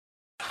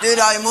Du,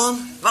 Raimond,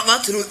 hva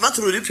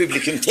tror du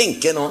publikum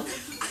tenker nå?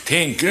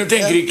 Tenker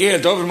ikke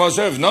helt over med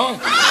søvna.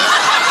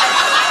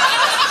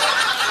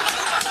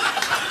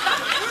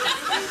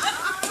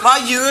 Hva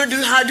gjør du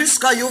her? Du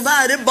skal jo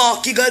være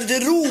bak i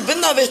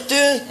garderoben da, vet du.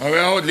 Ja,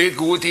 jeg hadde litt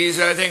god tid,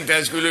 så jeg tenkte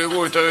jeg skulle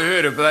gå ut og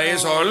høre på deg i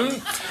salen.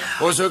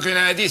 Og så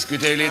kunne jeg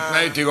diskutere litt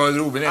med ute i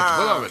garderoben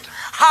etterpå da, vet du.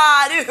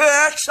 Har du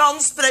hørt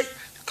sånn sprøyt?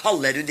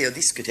 Kaller du det å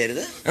diskutere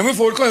det? Ja, men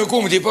folk har jo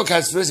kommet hit på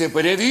Cats for å se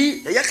på revy.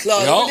 Jeg er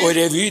klar Ja, over og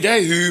revy, det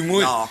er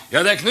humor. Ja.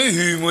 Ja, det er ikke noe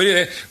humor i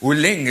det. Hvor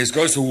lenge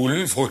skal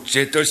solen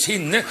fortsette å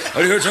skinne?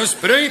 Har du hørt sånn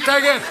sprøyt,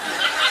 Hage?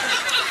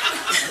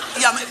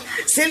 Ja, men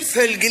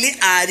selvfølgelig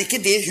er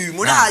ikke det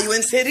humor. Det er jo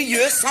en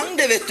seriøs sang,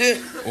 det vet du.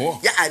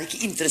 Jeg er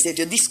ikke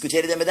interessert i å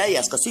diskutere det med deg.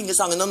 Jeg skal synge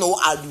sangen, og nå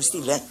er du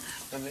stille.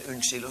 Men,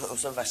 unnskyld, og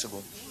så vær så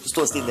god.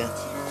 Stå stille.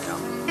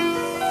 Ja.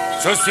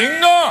 Så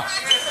syng da!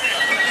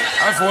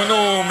 Jeg får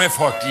noe med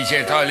fart i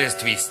Kjetales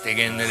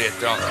Twist-egen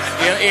rett.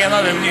 En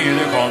av dem nye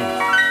du kan.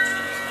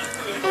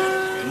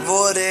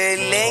 Hvor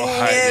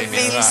lenge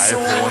vil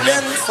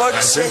solen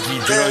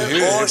fortsette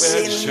å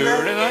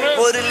skinne?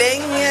 Hvor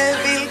lenge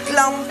vil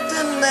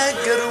plantene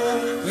gro?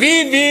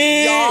 Vivi!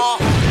 Ja!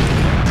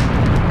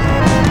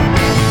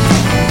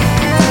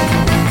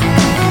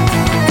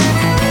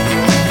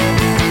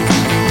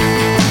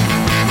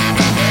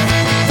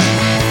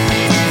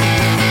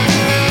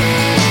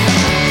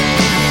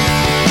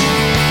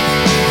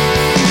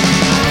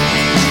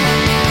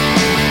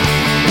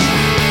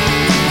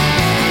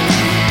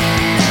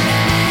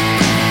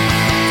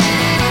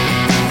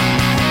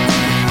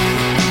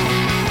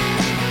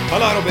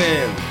 Halla,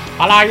 Robin.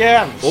 Halla,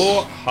 Jens.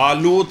 Og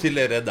hallo til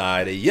dere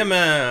der hjemme.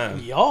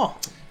 Ja,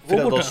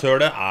 hvor borte?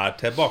 Fredagshølet er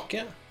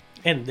tilbake.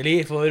 Endelig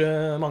for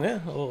mange,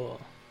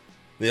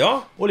 Ja,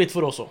 og litt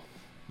for oss også.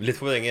 litt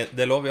for egen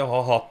del også. Vi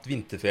har hatt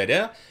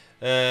vinterferie,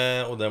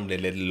 og den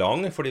blir litt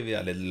lang fordi vi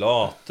er litt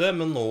late,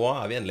 men nå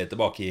er vi endelig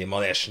tilbake i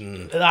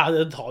manesjen.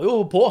 Det tar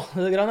jo på,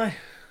 det greiene her.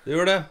 Det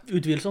gjør det.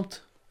 Utvilsomt.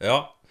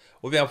 Ja,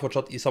 og vi er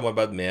fortsatt i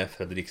samarbeid med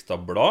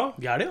Fredrikstad Blad.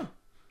 Vi er det, ja.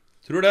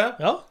 Tror det.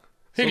 Ja,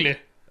 hyggelig.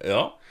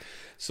 Ja,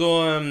 så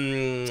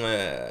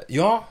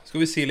ja,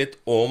 skal vi si litt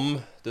om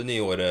det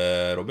nye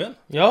året, Robin?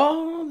 Ja,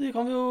 det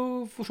kan vi jo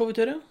for så vidt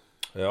gjøre.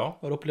 Ja,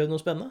 Har du opplevd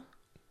noe spennende?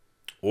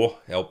 og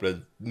jeg har opplevd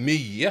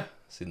mye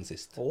siden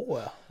sist.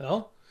 Ja. Ja.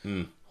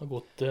 Det har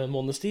gått en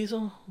måneds tid, så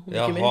om ikke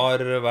Jeg mer.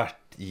 har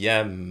vært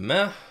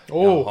hjemme.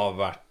 Jeg har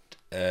vært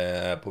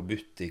på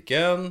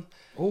butikken.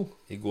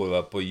 I går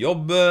var jeg på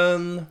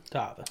jobben.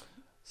 Dæven.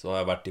 Så har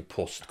jeg vært i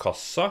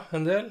postkassa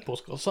en del.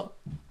 Postkassa.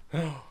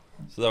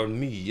 Så det har vært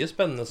mye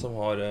spennende som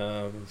har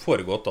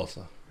foregått,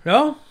 altså.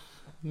 Ja,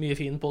 mye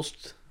fin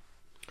post.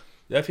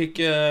 Jeg fikk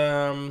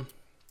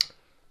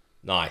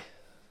Nei,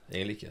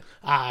 egentlig ikke.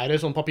 Er det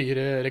sånn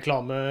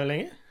papirreklame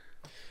lenger?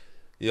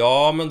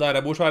 Ja, men der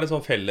jeg bor så er det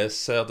sånn felles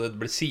at det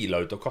blir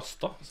silet ut og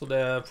kastet. Så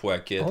det får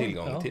jeg ikke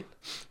tilgang til.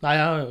 Nei,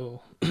 jeg har jo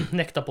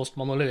nekta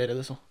postmann å levere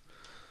det, så.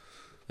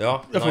 Ja,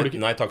 Jeg får det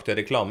ikke. nei takk til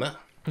reklame.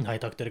 Nei,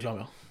 takk til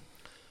reklame, ja.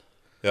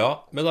 Ja,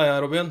 med deg,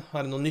 Robin,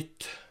 er det noe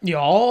nytt?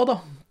 Ja da.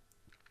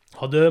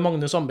 Hadde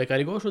Magne Sandbekk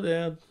her i går, så det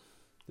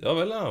Ja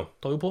vel, ja.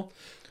 tar vi på.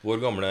 Vår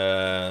gamle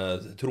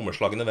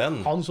trommeslagende venn.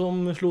 Han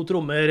som slo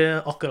trommer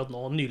akkurat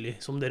nå, nylig,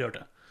 som dere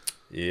hørte.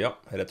 Ja,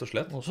 rett og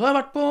slett. Og så har jeg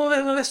vært på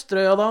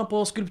Vesterøya da,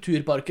 på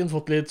Skulpturparken,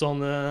 fått litt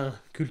sånn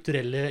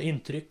kulturelle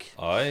inntrykk.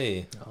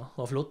 Ai. Ja,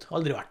 det var flott.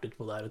 Aldri vært ute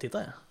på der og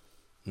tittet, jeg.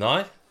 Nei,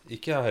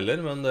 ikke jeg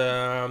heller, men det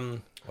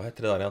Hva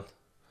heter det der igjen?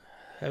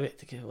 Jeg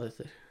vet ikke hva det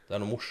heter. Det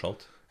er noe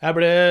morsomt. Jeg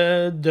ble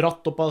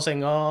dratt opp av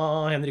senga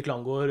av Henrik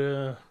Langgaard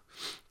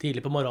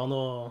tidlig på morgenen,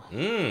 og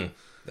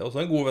Det er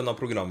også en god venn av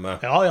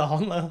programmet. ja,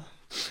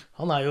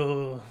 han er jo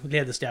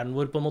ledestjernen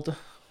vår, på en måte.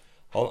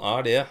 Han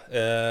er det.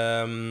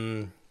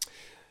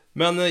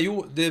 Men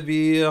jo, det vi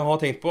har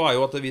tenkt på er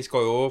jo at vi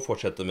skal jo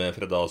fortsette med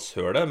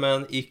Fredagshølet,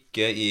 men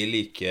ikke i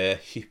like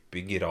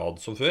hyppig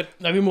grad som før.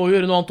 Nei, vi må jo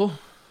gjøre noe annet også.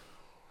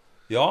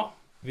 Ja,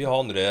 vi har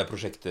andre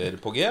prosjekter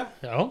på G.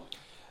 Ja.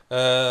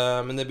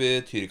 Men det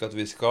betyr ikke at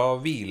vi skal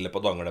hvile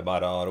på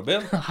danglebæra,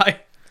 Robin. Nei.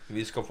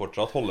 Vi skal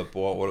fortsatt holde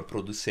på å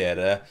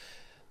produsere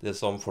det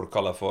som folk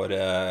kaller for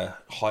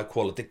high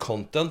quality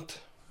content.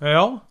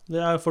 Ja,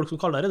 det er folk som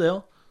kaller det, ja.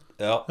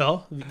 Ja, Ja,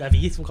 det er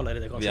vi som kaller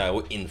det, kanskje. vi er jo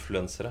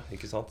influensere,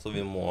 ikke sant? Så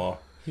vi må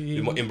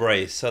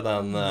embrace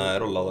den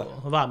rolla der.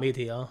 Å være med i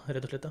tida,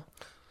 rett og slett,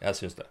 ja. Jeg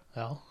synes det.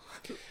 Ja.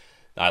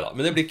 Neida,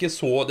 men det blir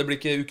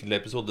ikke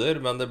ukentlige episoder,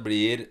 men det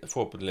blir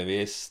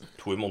forhåpentligvis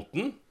 2 i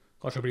måneden.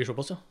 Kanskje det blir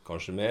såpass, ja.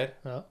 Kanskje mer,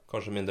 Ja.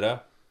 kanskje mindre.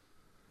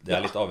 Det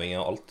er litt avhengig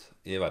av alt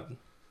i verden.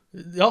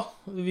 Ja,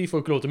 vi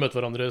får ikke lov til å møte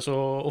hverandre så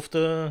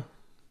ofte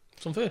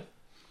som før.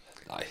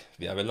 Nei,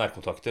 vi er vel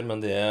nærkontakter, men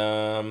det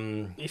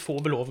Vi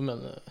får vel lov, men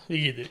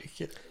vi gidder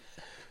ikke.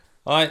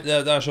 Nei,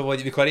 det er så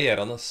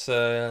vikarierende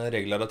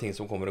regler av ting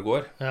som kommer og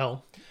går. Ja.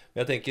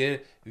 Men jeg tenker,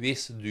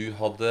 hvis du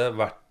hadde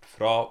vært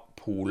fra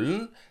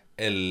Polen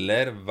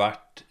eller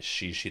vært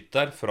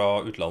skiskytter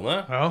fra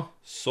utlandet, Ja,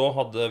 så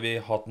hadde vi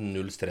hatt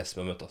null stress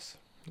med å møtes.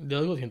 det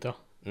hadde gått fint, ja.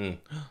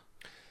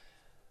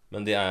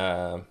 Men det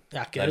er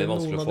Jeg er Det ikke er litt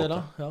vanskelig noen å av få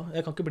dere. Ja,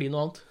 jeg kan ikke bli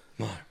noe annet.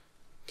 Nei.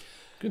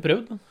 Skulle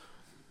prøvd, men...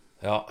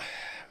 Ja.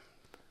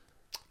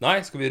 Nei,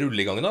 skal vi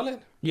rulle i gang da,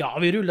 eller? Ja,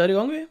 vi ruller i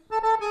gang, vi.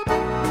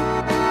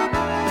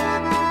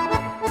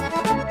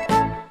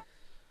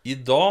 I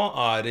dag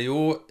er det jo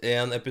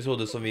en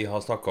episode som vi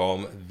har snakket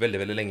om veldig,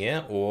 veldig lenge,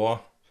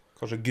 og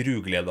kanskje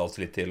grugleder oss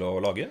litt til å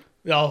lage.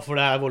 Ja, for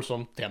det er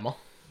voldsomt tema.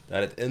 Det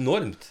er et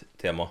enormt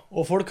tema.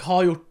 Og folk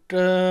har gjort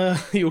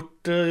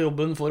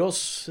jobben for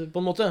oss,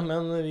 på en måte,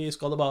 men vi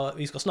skal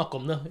snakke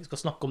om det. Vi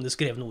skal snakke om det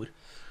skrevne ord.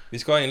 Vi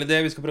skal egentlig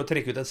det, vi skal prøve å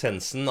trekke ut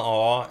essensen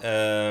av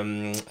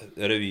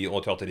revy-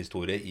 og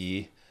teaterhistorie i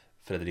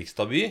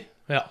Fredrikstad by.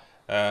 Ja.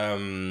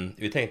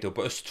 Vi tenkte jo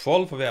på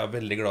Østfold, for vi er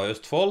veldig glad i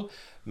Østfold,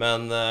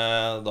 men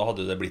da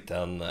hadde det blitt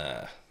en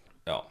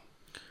 10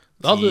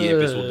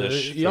 episoders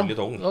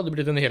føljetong. Ja, det hadde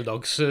blitt en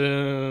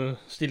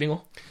heldagsstilling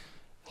også.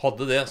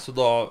 Hadde det, så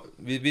da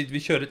vi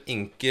kjører et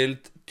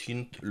enkelt,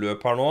 tynt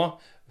løp her nå,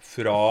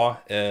 fra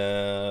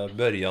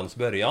børjan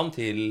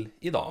til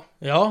i dag.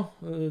 Ja,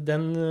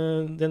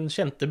 den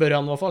kjente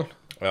børjan i hvert fall.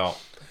 Ja.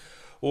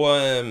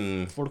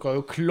 Og Folk har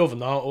jo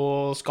klovna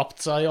og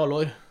skapt seg i alle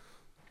år.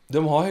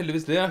 de har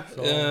heldigvis det.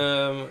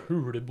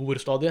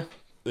 Huleboerstadiet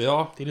Ja,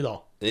 til i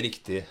dag.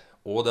 riktig.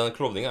 Og den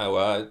klovningen er jo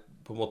jeg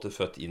på en måte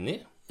født inn i.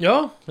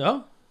 Ja.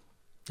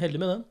 Heldig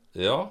med den.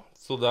 Ja,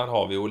 så der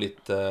har vi jo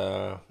litt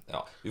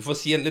vi får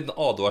si en liten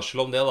advarsel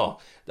om det da.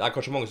 Det er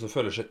kanskje mange som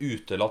føler seg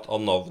utelatt av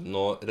navn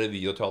og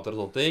revy og teater og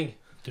sånne ting.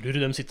 Tror du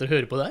de sitter og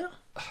hører på deg,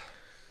 ja?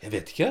 Jeg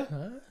vet ikke.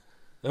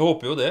 Jeg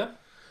håper jo det.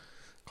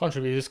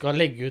 Kanskje vi skal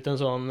legge ut en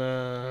sånn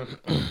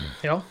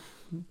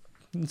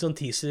en sånn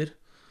teaser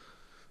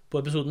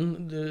på episoden.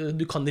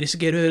 Du kan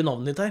risikere å høre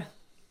navnet ditt her.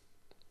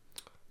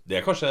 Det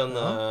er kanskje en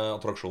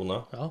attraksjon,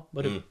 ja. Ja,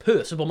 bare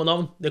pøse på med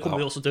navn. Det kommer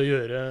vi også til å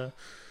gjøre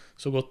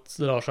så godt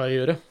det lar seg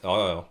gjøre.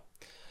 Ja.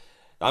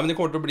 Nei, men det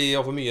kommer til å bli i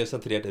hvert fall mye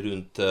sentrert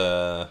rundt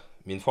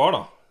min far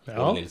da,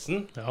 Bård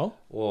Nilsen. Ja.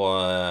 Og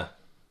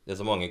det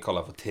som mange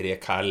kaller for tre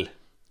kall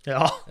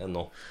Ja,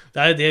 ennå. det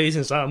er det vi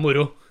synes er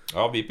moro.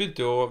 Ja, vi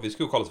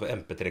skulle jo kalles for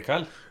MP3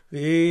 kall.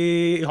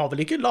 Vi har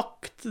vel ikke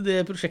lagt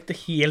det prosjektet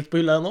helt på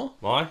hylla ennå?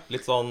 Nei,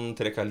 litt sånn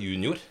tre kall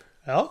junior.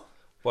 Ja.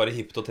 Bare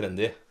hipt og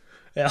trendy.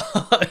 Ja.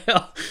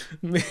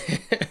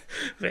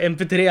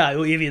 MP3 er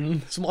jo i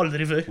vinden, som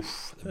aldri før.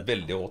 Det er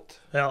veldig åt.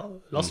 Ja,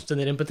 laste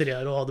ned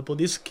MP3-er og ha det på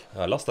disk.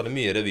 Jeg lastet det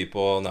mye revy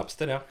på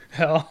Napster, ja.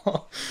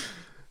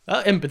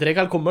 Ja,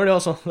 MP3-kall kommer det,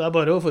 altså. Det er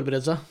bare å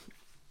forberede seg.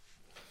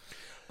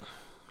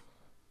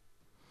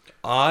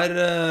 Er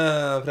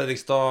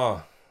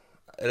Fredrikstad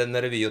en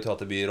revy- og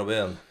teaterby,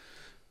 Robin?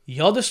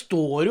 Ja, det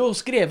står jo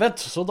skrevet,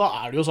 så da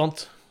er det jo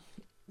sant.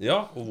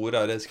 Ja, og hvor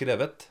er det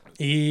skrevet?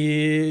 I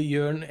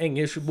Jørn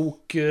Engers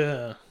bok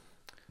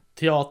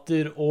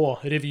Teater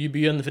og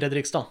revybyen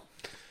Fredrikstad.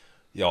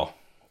 Ja,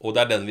 og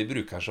det er den vi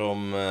bruker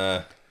som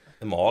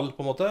mal,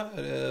 på en måte.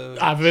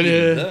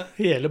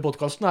 Hele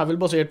podcasten er vel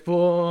basert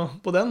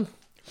på den.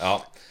 Ja,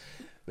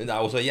 men det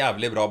er også en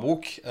jævlig bra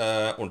bok.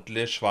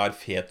 Ordentlig svær,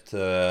 fet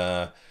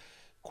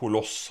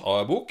koloss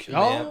av bok.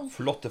 Ja. Med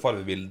flotte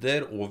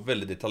farvebilder og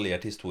veldig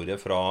detaljert historie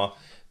fra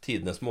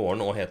tidenes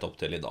morgen og helt opp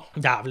til i dag.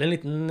 Det er vel en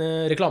liten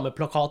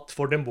reklameplakat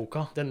for den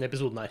boka, denne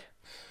episoden her.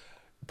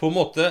 På en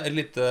måte et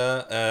lite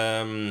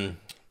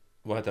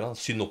hva heter det?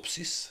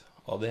 Synopsis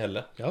av det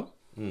hele. Ja.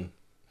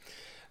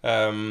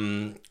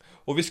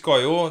 Og vi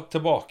skal jo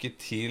tilbake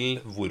til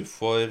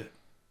hvorfor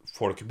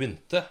folk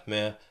begynte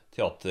med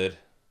teater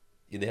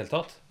i det hele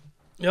tatt.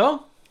 Ja.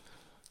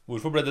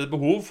 Hvorfor ble det et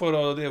behov for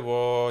å drive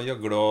og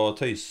gjøgle og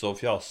tøyse og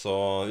fjase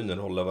og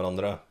underholde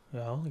hverandre?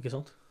 Ja, ikke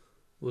sant?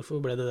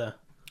 Hvorfor ble det det?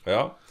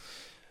 Ja.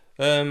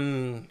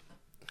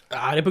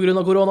 Er det på grunn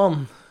av koronaen?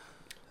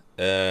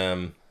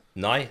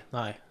 Nei,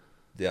 Nei.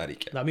 det er det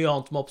ikke. Det er mye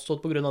annet som har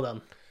oppstått på grunn av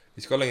den.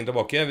 Vi skal lenger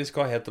tilbake. Vi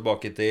skal helt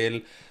tilbake til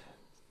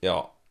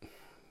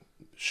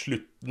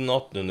slutten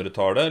av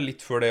 1800-tallet,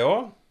 litt før det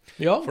også.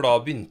 Ja, For da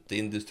begynte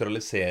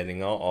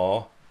industrialiseringen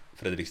av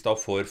Fredrikstad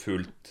for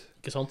fullt.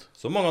 ikke sant?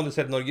 Som mange andre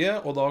steder i Norge,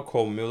 og da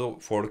kom jo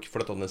folk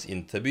flyttende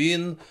inn til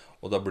byen,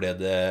 og da ble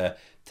det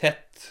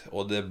tett,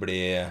 og det ble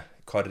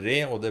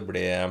karrig, og det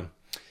ble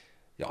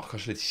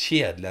kanskje litt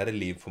kjedeligere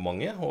liv for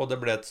mange, og det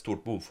ble et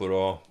stort behov for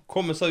å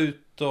komme seg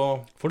ut,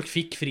 og Folk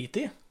fikk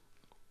fritid.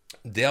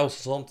 det er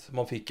også sant.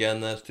 Man fikk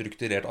en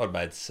strukturert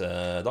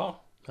arbeidsdag,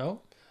 Ja.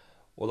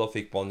 og da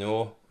fikk man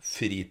jo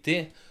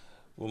fritid,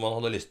 hvor man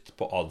hadde lyst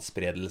på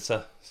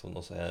adspredelse, som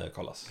det også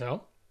kalles. Ja.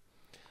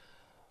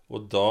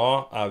 Og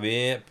da er vi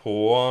på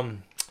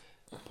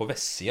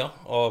vestsida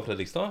av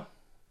Fredrikstad.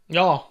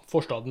 Ja,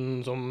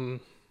 forstaden som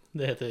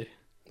det heter.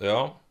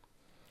 Ja.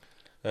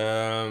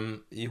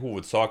 I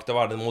hovedsak, det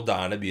var den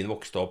moderne byen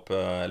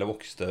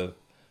vokste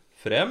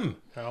frem.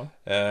 Ja.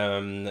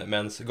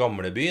 Mens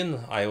gamlebyen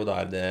er jo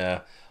der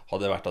det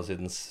hadde vært da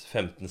siden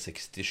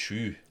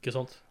 1567. Ikke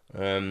sant?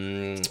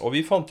 Og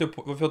vi fant ut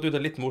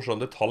en litt morsom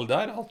detalj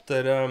der, at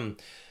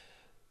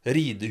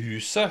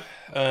Ridehuset,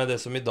 det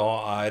som i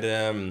dag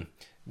er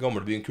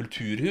Gamlebyen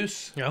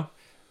kulturhus, Ja.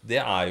 det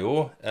er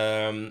jo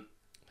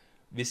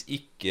hvis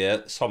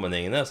ikke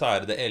sammenhengende, så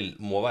er det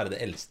må være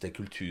det eldste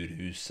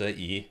kulturhuset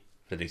i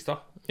Fredrikstad?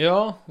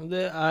 Ja,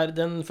 det er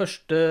den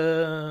første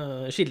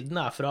kilden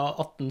er fra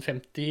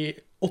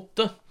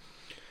 1858.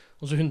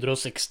 Altså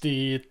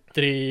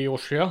 163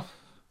 år siden.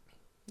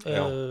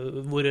 Ja.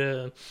 Hvor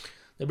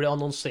det ble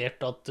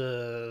annonsert at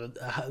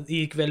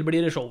i kveld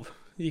blir det show.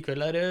 I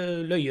kveld er det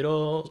løyer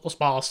og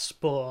spas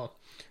på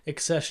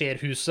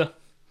Ekserserhuset.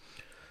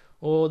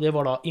 Og det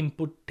var da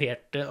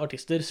importerte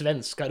artister,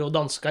 svenskar og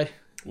danskar,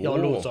 i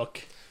all Åh. hovedsak.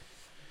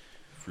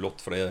 Flott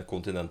fra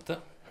kontinentet.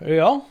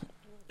 Ja,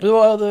 det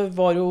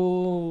var jo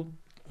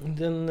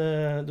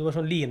det var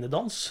sånn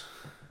linedans.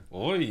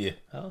 Oi!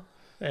 Ja,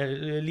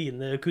 eller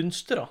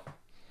linekunster, da.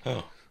 Ja.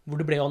 Hvor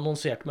det ble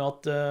annonsert med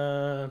at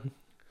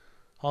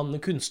han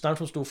kunstneren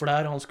som sto for det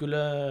her, han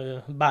skulle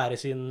bære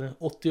sin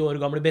 80 år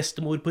gamle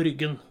bestemor på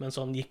ryggen mens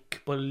han gikk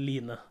på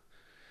line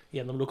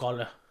gjennom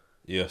lokalet.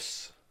 Jøss.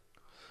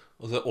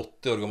 Og så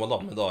 80 år gammel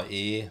dame da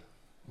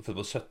født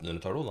på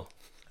 1700-tallet da.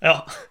 Ja,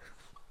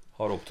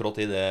 Har opptrådt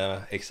i det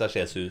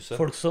ekserseshuset.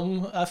 folk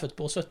som er født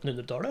på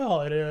 1700-tallet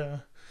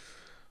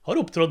har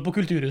opptrådt på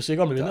Kulturhuset i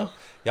Gamlebyen, ja.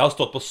 Jeg har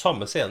stått på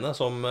samme scene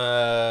som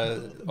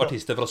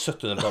artister fra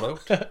 1700-tallet har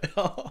gjort.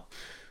 Ja.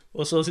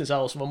 Og så synes jeg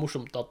også det var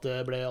morsomt at det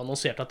ble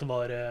annonsert at det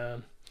var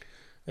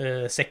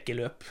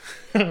sekkeløp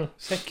i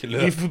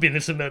Sekkeløp.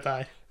 forbindelse med dette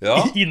her. Ja.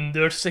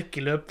 Innendørs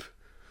sekkeløp.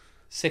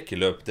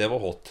 Sekkeløp, det var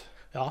hot.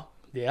 Ja,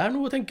 det er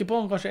noe å tenke på.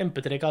 Kanskje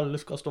MP3 Kalle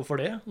skal stå for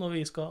det når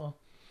vi skal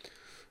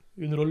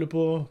underholde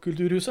på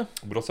Kulturhuset.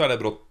 Brått så er det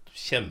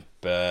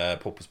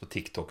kjempepoppes på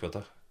TikTok, vet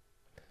du.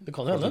 Det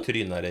kan jo Folk som hende.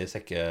 tryner i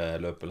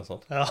sekkeløp eller noe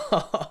sånt. Ja.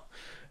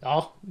 Ja,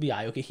 vi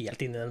er jo ikke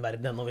helt inne i den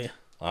verden ennå, vi.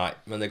 Nei,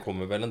 men det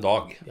kommer vel en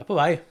dag. Vi er på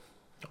vei.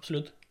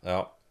 Absolutt.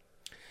 Ja.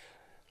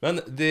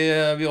 Men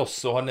det vi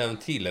også har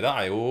nevnt tidligere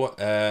er jo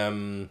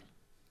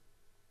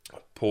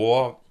på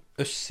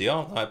østsida,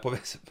 nei, på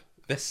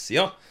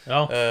vestsida,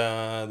 Ja.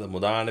 Den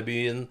moderne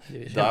byen,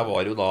 Det er der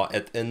var jo da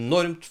et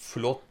enormt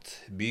flott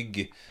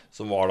bygg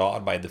som var da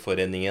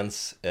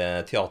Arbeiderforeningens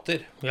teater.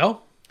 Ja.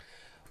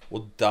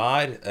 Og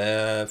der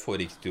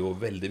foregikk det jo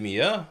veldig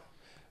mye.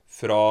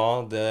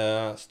 Fra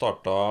det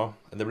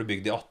ble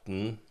bygd i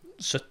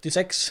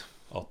 76.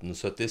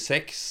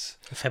 1876.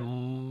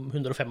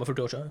 545 år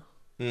siden.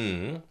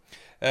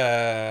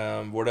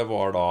 Hvor det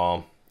var da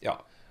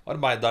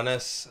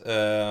arbeidernes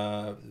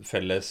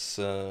felles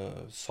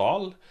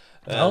sal.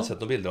 Ja. Sett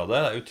noen bilder av det.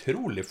 Det er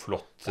utrolig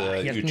flott. Det er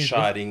helt nydelig.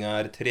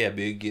 Utskjæringer,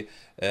 trebygg,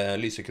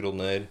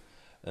 lysekroner,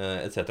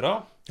 etc.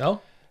 Ja.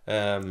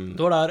 Det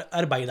var der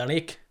arbeiderne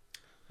gikk.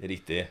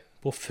 Riktig.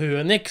 På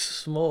Fønix,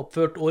 som var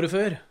oppført året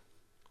før.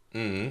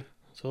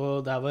 Så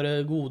der var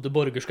det gode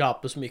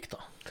borgerskapet som gikk da.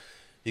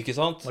 Ikke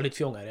sant? Det var litt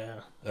fjongere.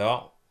 Ja.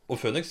 Og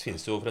Phoenix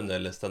finnes jo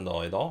fremdeles den dag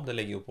i dag. Det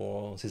ligger jo på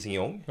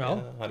Sissingjong Ja.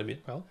 her i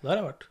byen. Ja, der har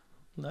jeg vært.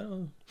 Der har jeg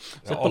Jeg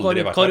sett har på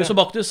aldri vært Karius der, og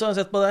Baktus har jeg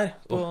sett på der.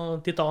 På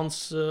Titans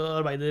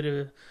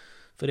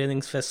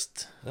arbeiderforeningsfest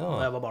Ja. da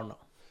jeg var barn da.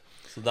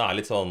 Så det er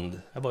litt sånn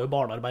Jeg var jo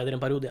barnearbeider en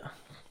periode, ja.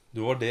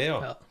 Du var det, ja.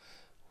 Ja.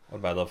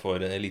 Arbeida for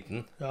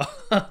eliten. Ja,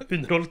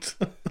 underholdt.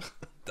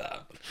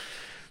 Dæven.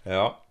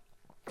 Ja.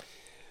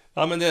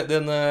 Nei, men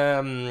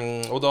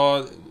og da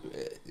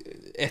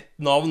et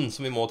navn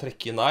som vi må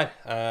trekke inn der,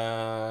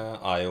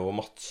 er jo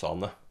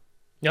Madsane.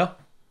 Ja,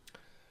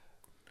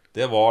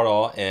 Det var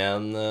da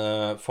en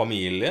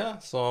familie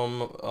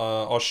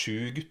av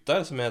 7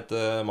 gutter som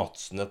heter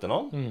Madsen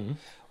etternavn.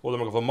 Og de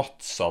ble kalt for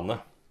Madsane.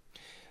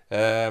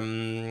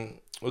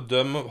 Og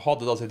de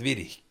hadde da sitt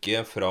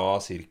virke fra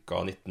ca.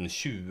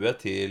 1920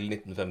 til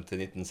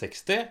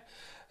 1950-1960.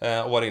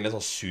 Og var egentlig en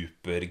sånn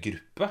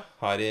supergruppe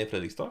her i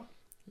Fredrikstad.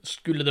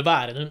 skulle det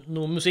være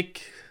noe musikk,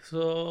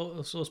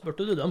 så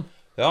spurte du dem.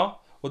 Ja,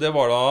 og det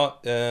var da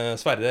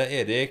Sverre,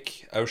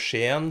 Erik,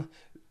 Eugen,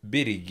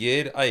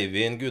 Birger,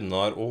 Eivind,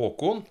 Gunnar og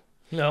Håkon.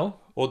 Ja,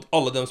 Og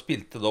alle dem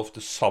spilte da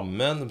ofte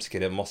sammen. De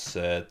skrev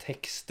masse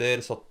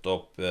tekster, satte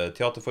opp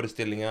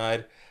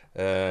teaterforestillinger.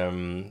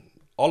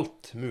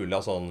 Alt mulig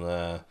av sånn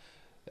var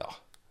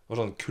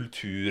sånn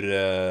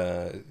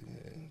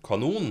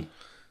kulturkanon.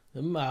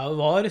 de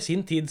var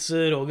sin tids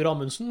Roger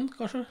Amundsen,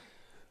 kanskje.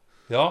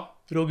 Ja,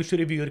 Rogers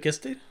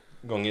revyorkester.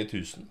 ganger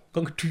 1000.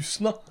 Ganger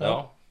 1000, da.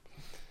 Ja.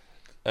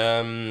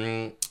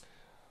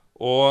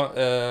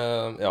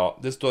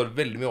 Det står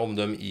veldig mye om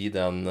dem i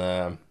den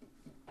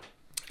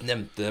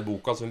nevnte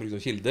boka som vi bruker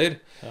som kilder.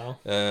 Ja.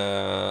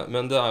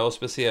 Men det er jo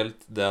spesielt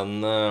det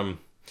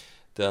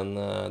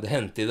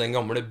hendte i Den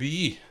gamle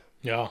by.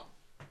 Ja.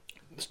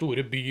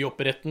 Store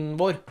byoperetten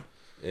vår,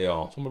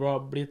 Ja, som ble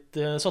blitt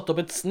satt opp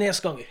et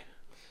snes ganger.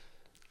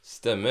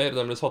 stemmer.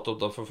 Den ble satt opp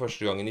da for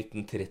første gang i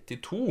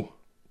 1932.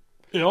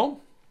 Ja.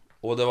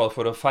 Og det var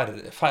for å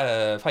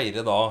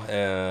feire da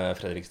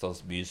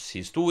Fredrikstads bys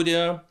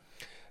historie.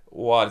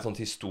 Og er et sånt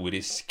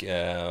historisk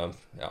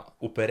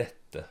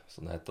operette,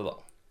 som det heter da.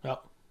 Ja.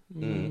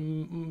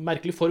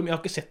 Merkelig form. Jeg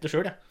har ikke sett det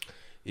sjøl, jeg.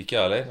 Ikke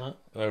jeg heller. Nei.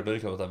 Jeg har hørt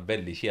rykter om at det er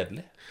veldig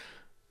kjedelig.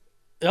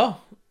 Ja.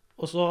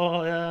 Og så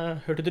har jeg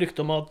hørt et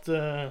rykte om at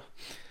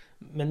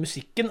men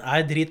musikken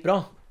er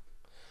dritbra.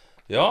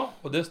 Ja,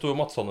 og det sto jo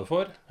Madsane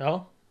for. Ja.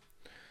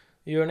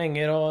 Jørn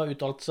Enger har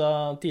uttalt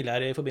seg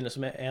tidligere i forbindelse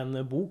med en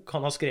bok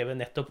han har skrevet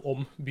nettopp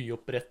om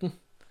byoperetten.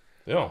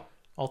 Ja.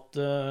 At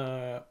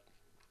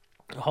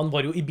han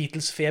var jo i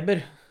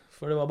Beatles-feber,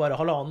 for det var bare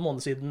 1,5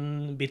 måned siden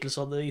Beatles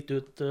hadde gitt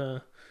ut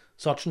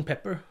Sgt.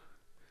 Pepper.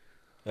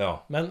 Ja.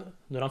 Men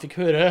når han fikk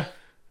høre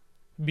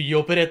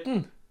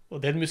byoperetten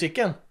og den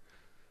musikken,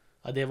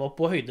 ja, det var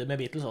på høyde med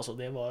Beatles, altså.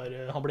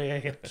 Han ble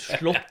helt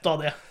slått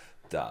av det.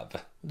 Dæve.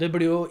 Det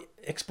ble jo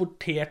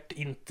eksportert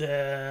inn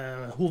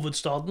til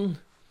hovedstaden.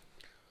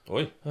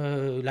 Oi.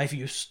 Leif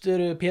Juster,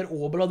 Per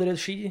Aabel hadde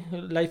regi,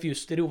 Leif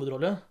Juster i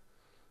hovedrolle.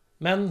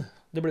 Men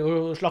det ble jo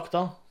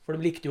slakta, for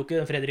de likte jo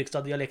ikke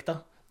Fredrikstad-dialekta.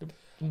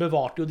 De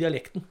bevarte jo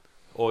dialekten.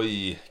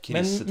 Oi,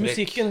 Men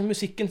krisetrekk.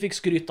 musikken fikk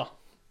skryt da.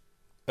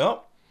 Ja.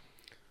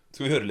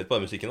 Skal vi høre litt på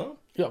den musikken da?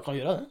 Ja, kan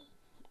gjøre det.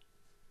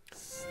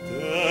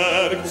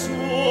 Sterkt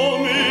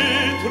som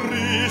et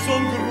tre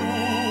som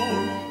gror,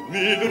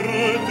 med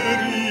røtter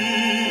i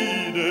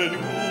den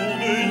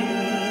gode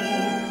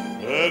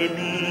jord,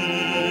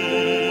 minne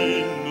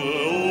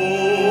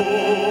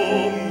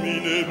om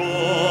mine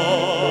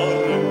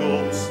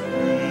barndoms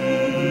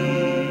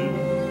liv.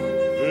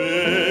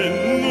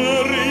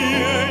 Venner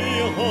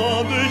jeg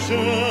hadde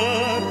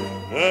kjær,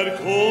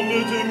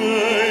 kommet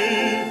meg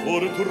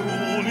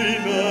fortrolig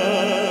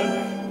nær,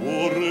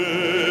 og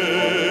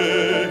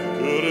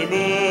rekker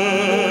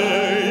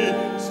meg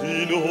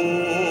sin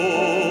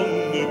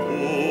hånd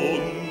på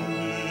ny.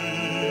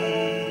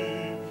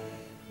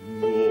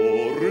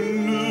 Når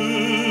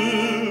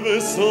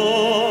løvet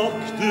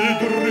sakte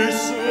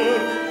drysser,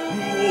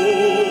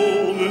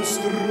 månens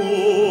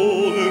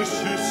stråler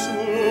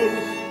kysser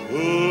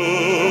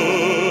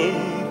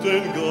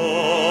den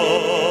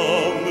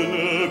gamle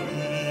by.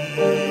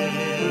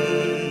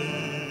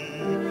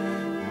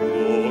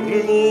 Når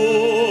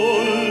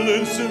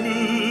vollens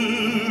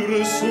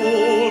mure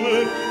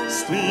sover,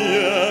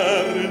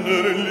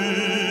 stjerner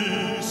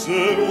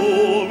lyser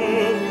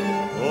over,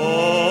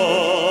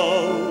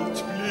 alt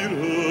blir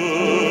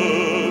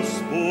høst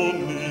på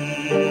ny.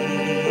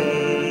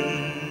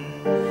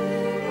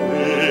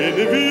 En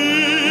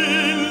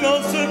villa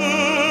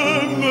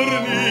svømmer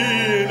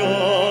ned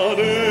av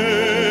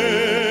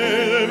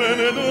elven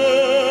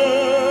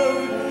der,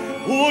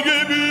 og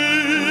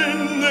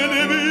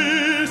vindene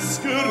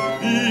hvisker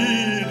i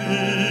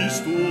de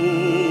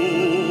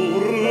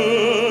store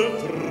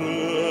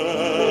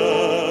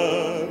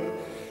trær.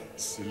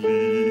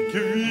 Slik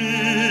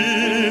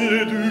vil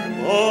du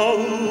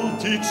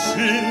alltid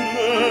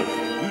skinne,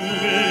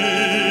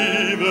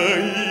 leve i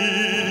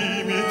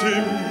mitt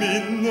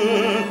minne,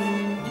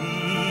 du,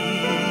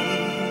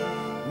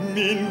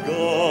 min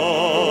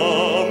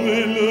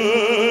gamle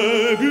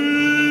by.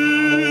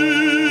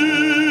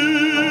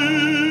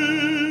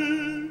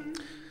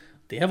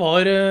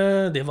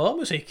 Det var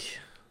musikk.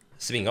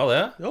 Svinga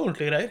det? Det var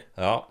ordentlige greier.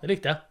 Ja. Det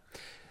likte jeg.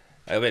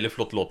 Det er jo veldig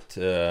flott låt.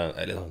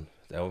 Eller sånn,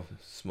 det er jo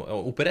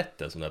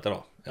operette, som det heter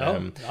da. Ja,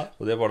 ja.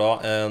 Og det var da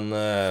en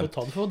Så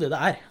ta det for det det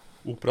er.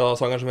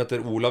 operasanger som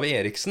heter Olav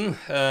Eriksen,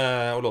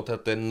 og låten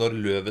heter Når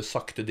løvet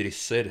sakte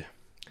drysser.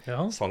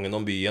 Ja, Sangen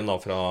om byen da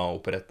fra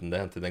operetten Det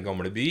hendte Den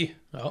gamle by.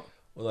 ja.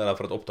 Og det er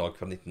fra et opptak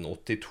fra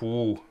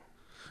 1982.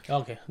 Ja,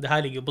 ok. Det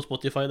her ligger jo på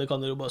Spotify, det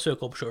kan dere jo bare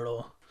søke opp selv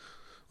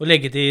og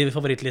legge til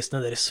favorittlistene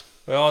deres.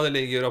 Ja, det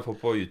ligger oppe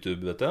på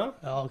YouTube, vet du.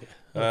 Ja, ok.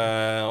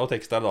 Og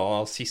tekst er da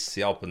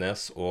Sissi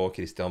Apenes og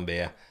Christian B.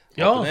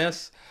 Ja. Apenes.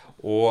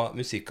 Og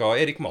musikk av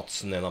Erik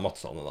Madsen, en av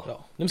Madsane da. Ja,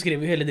 de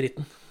skriver jo hele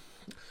dritten.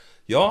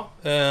 Ja,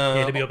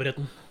 Hele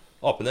byoperetten.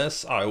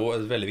 Apenes er jo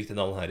et veldig viktig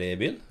navn her i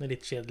byen. Det er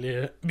litt kjedelig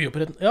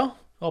byoperetten. Ja,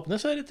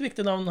 Apenes er et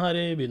viktig navn her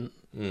i byen.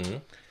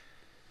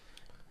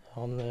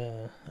 Han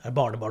er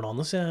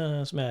barnebarnet hans,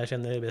 som jeg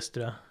kjenner best,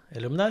 tror jeg.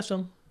 Eller om det er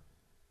sånn.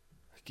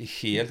 Ikke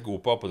helt god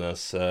på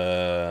Apenes,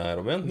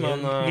 Robin, men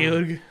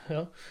Georg,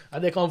 ja. Nei,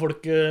 det kan folk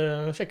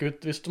sjekke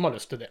ut hvis de har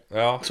lyst til det.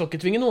 ja, Skal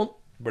ikke tvinge noen.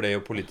 ble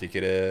jo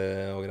politikere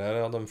og greier,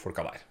 ja, de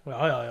folka der. Ja,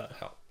 ja, ja.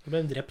 Ja, Det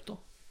ble drept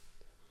også.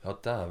 ja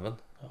dæven.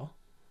 Ja.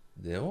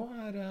 Det jo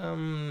er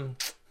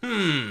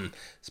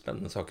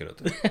spennende saker, vet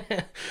du.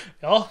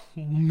 Ja,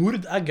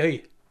 mord er gøy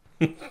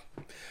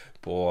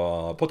På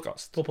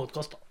podcast. på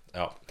podcast da.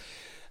 Ja.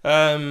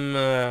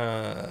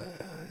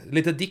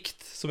 Lite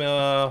dikt som jeg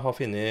har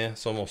funnet,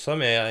 som også er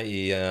med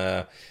i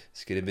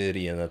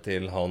skriveriene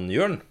til han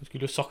Jørn. Du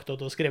skulle jo sagt at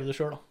du har skrevet det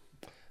selv da.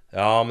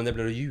 Ja, men det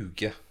blir å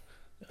ljuge.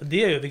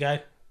 Det gjør vi ikke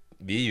her.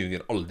 Vi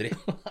ljuger aldri.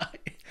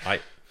 Nei.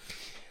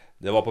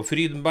 Det var på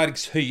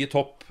Frydenbergs høye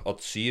topp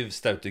at 7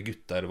 staute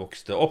gutter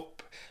vokste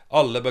opp.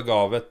 Alle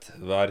begavet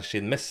hver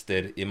sin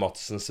mester i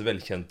Madsens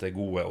velkjente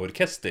gode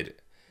orkester.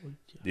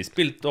 De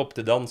spilte opp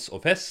til dans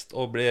og fest,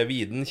 og ble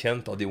viden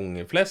kjent av de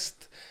unge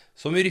flest,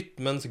 som i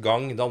rytmens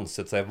gang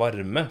danset seg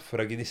varme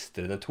fra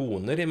gnistrende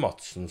toner i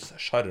Madsens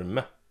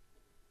charme.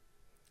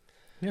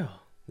 Ja.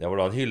 Det var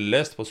da en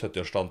hyllest på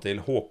 70-årsdagen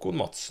til Håkon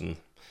Madsen.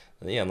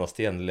 Den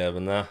eneste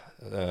gjenlevende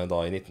da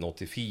i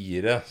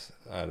 1984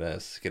 er det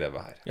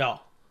skrevet her. Ja,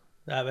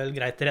 det er vel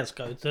greit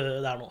renska ut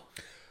der nå.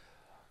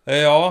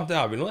 Ja, det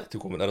er vel noen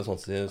etterkommere eller sånt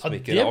som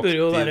ikke det er bør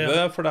jo aktive,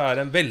 være- for det er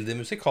en veldig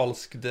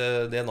musikalsk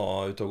DNA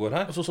ute og går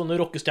her. Altså sånne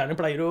rockestjerner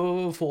pleier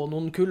å få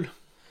noen kull,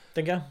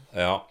 tenker jeg.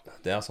 Ja,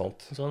 det er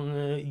sant. Sånn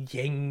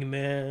gjeng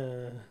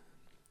med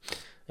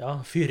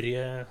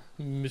fyrige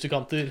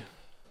musikanter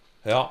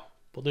Ja,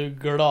 på det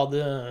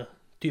glade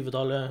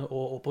 20-tallet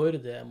og oppover.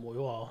 Det må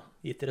jo ha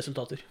gitt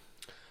resultater.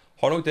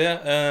 har nok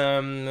det.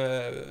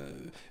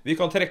 Vi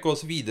kan trekke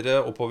oss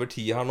videre oppover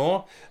tid her nå.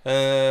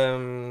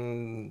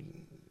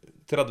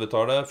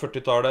 30-tallet,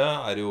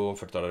 40-tallet er jo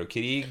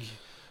krig,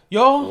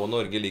 Ja, og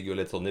Norge ligger jo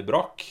litt sånn i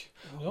brakk.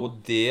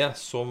 Og det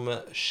som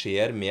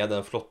skjer med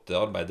den flotte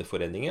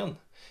arbeiderforeningen,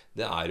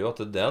 det er jo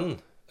at den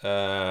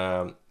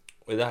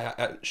og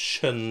jeg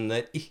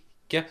skjønner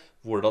ikke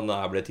hvordan det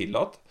her ble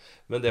tillatt,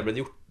 men det ble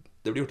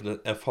gjort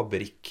en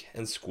fabrikk,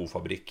 en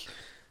skofabrikk.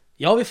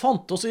 ja, vi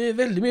fant oss i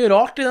veldig mye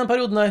rart i den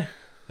perioden her,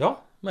 Ja,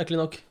 merkelig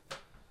nok.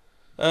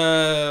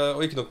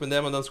 og ikke nok med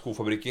det, men den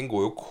skofabrikken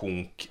går jo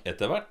konk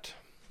etter hvert.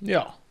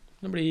 Ja,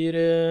 det blir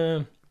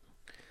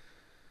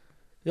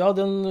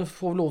den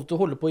får lov til å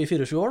holde på i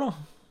 24 år, da.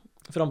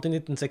 Fram til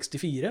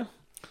 1964.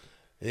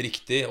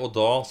 Riktig, og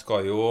da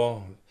skal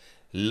jo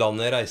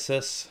landet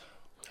reises.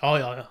 Ja.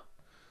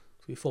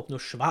 Skal vi få opp noen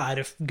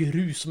svære,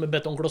 grusomme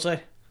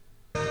betongklosser?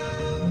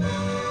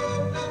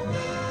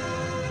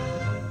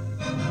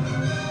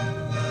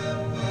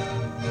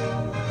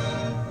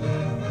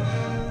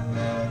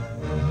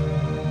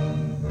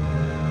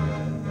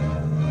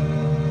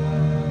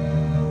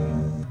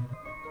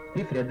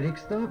 I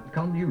Fredrikstad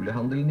kan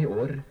julehandelen i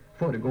år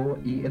foregå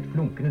i et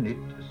flunkende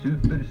nytt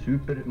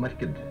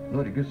supermarked,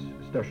 Norges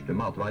største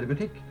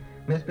matvarebutikk,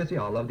 med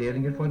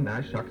spesialavdelinger for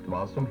nær sagt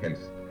hva som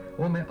helst,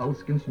 og med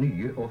alskens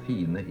nye og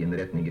fine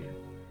innretninger.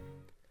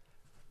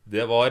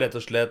 Det var rett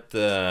og slett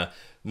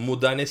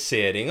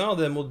moderniseringa.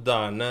 Det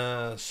moderne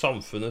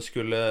samfunnet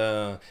skulle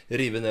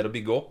rive ned og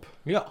bygge opp.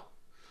 Ja.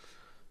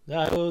 Det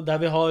er jo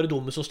der vi har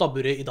Domus og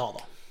Stabburet i dag,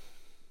 da.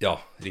 Ja,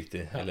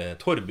 riktig. Eller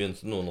Torbyen,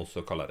 som noen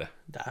også kaller det.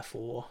 Det er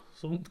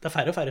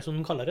færre og færre som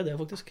kaller det,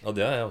 faktisk. Ja,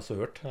 det har jeg også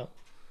hørt. Ja.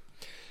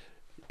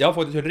 Jeg har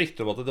faktisk hørt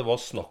rykter om at det var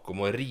snakk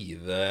om å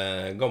rive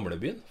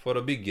gamlebyen for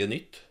å bygge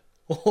nytt.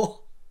 Åhå.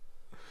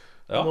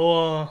 Ja. Nå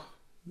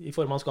i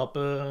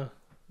formannskapet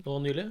nå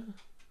nylig.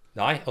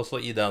 Nei, altså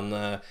i den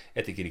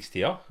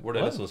etterkrigstida, hvor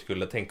det Ja. liksom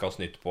skulle tenkes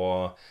nytt på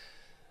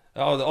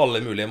alle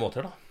mulige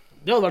måter, da.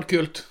 Det hadde vært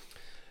kult.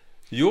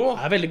 Jo,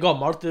 Det er veldig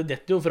gammelt. Det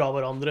detter jo fra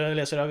hverandre,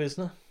 leser jeg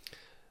avisene.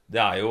 det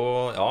er jo,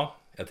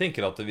 jeg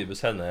tenker at vi bør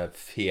sende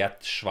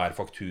fet, svær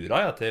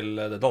faktura til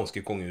det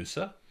danske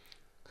kongehuset.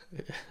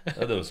 Det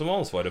er dem som har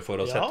ansvaret for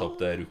å sette opp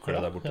det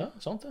ruklet der borte. Ja,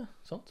 sant det.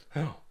 Sant.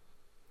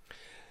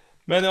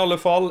 Men i alle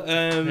fall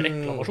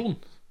Reklamasjon.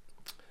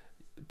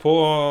 på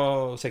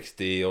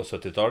 60- og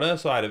 70-tallet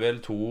så er det vel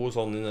to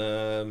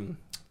sånne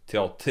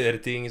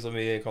teaterting som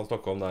vi kan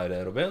snakke om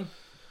der, Robin.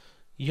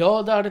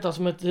 Ja, det er dette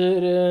som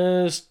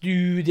heter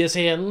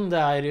studiescenen.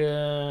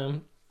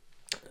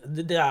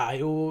 Det er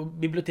jo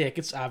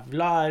Bibliotekets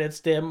aula er et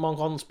sted man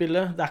kan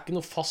spille. Det er ikke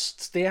noe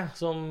fast sted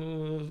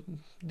som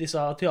disse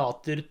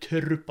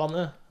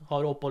teatertruppene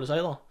har å oppholde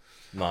seg i, da.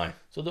 Nei.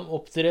 Så de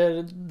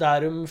opptrer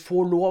der de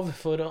får lov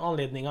for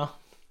anledninga.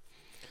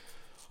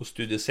 Og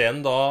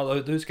studiescenen da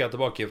husker jeg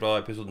tilbake fra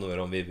episoden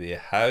vår om Vivi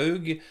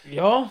Haug.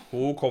 Ja,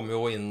 Hun kom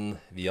jo inn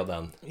via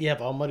den.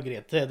 Eva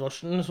Margrethe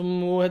Edvardsen, som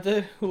hun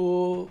heter.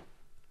 Hun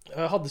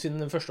hadde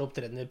sine første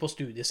opptredener på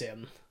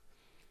studiescenen.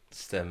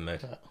 Stemmer.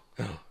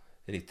 Ja,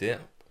 riktig.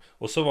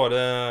 Og så var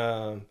det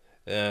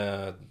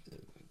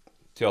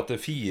Teater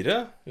 4.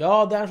 Ja,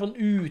 det er en sånn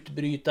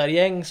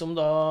utbrytergjeng som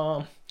da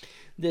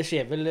Det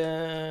skjer vel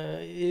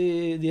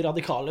i de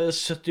radikale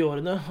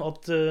 70-årene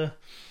at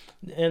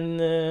en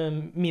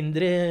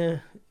mindre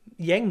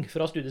gjeng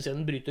fra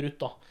studiescenen bryter ut,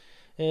 da.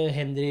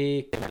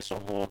 Henrik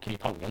Nelson og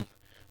Knut Hangen.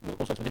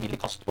 Og sånn som Willy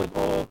Kastborg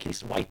og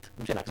Chris White.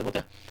 De kjenner jeg ikke så godt,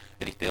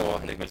 jeg. Riktig, og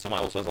Henrik Melsom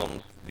er også en sånn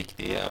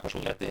viktig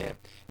personlighet i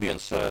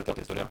byens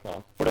teaterhistorie. Ja,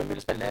 for de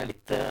ville spille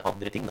litt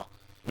andre ting, da.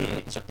 I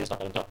 1970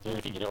 startet de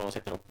Teater 4 og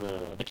setter opp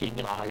The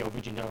King and I og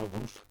Virginia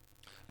Woolf.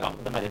 Ja,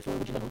 de er redd for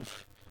Virginia Woolf.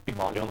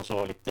 Pygmalion og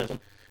så litt sånn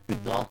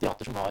udda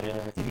teater som var i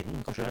vinden,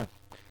 kanskje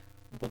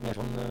på et mer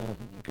sånn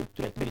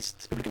kulturelt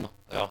bevisst publikum, da.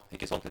 Ja,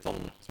 ikke sant? Litt sånn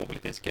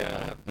småpolitiske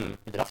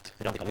Litt raft,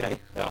 radikale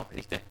greier. Ja,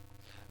 riktig.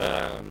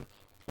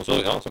 Og så,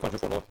 ja, så kanskje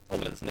vi får noe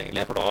annerledes enn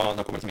egentlig, for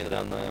da kommer liksom inn i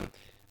den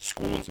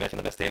skoen som jeg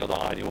kjenner best til, og da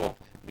er jo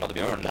Glade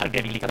Bjørn. Det er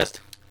det vi liker best.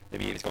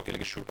 Vi skal ikke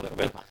legge skjul på det,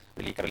 Robin.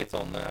 Vi liker det litt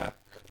sånn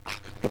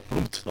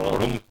Plumpt.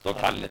 plumpt og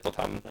kallet og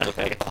temt og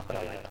teit.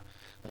 Ja.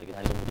 Det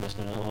er liksom det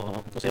beste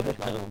å se over.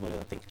 Det er jo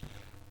bare ting.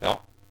 Ja.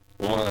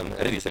 Og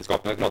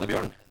revyselskapet Glade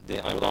Bjørn, det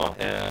er jo da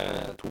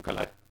to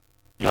kaller.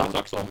 Ja.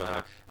 Som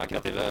er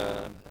kreative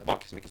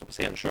bak, som ikke står på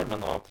scenen selv,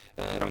 men da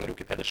Ragnar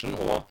Ruke Pedersen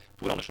og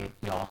Tor Andersen.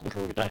 Ja,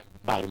 Oslo-gutter.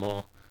 Bærum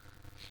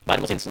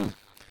og Sinsen.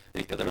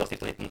 Riktig, det ble da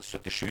stiftet i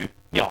 1977.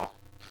 Ja,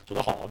 så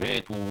da har vi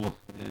to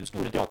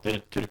store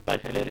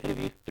teatertrupper, eller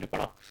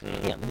revytrupper, da.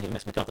 Den ene driver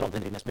mest med teater,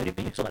 andre driver mest med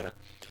revy, sånn er det.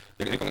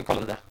 Vi kan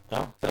kalle det det.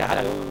 Ja, for det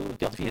her er jo,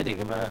 Teater 4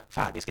 driver med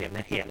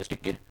ferdigskrevne hele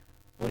stykker.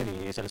 og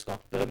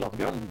revyselskapet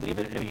Gladebjørn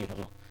driver revy,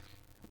 altså.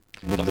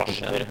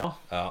 Montasjer, ja,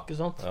 ikke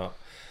sant? Ja.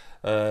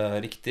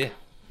 Riktig.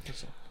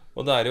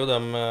 Og det jo de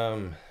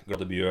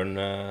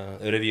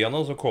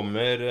Gladebjørn-revyene som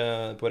kommer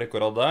på rekke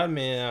og rad der,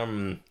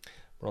 med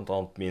blant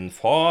annet Min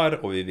far,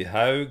 og Vivi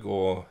Haug,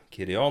 og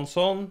Kiri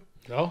Jansson.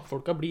 Ja,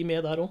 folka blir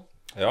med der også.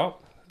 Ja,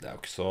 det jo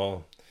ikke så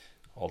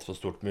alt for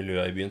stort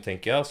miljø i byen,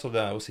 tenker jeg, så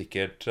det jo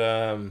sikkert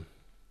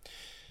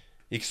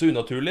ikke så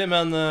unaturlig,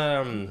 men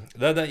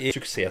det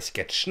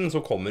suksessketsjen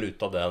som kommer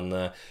ut av den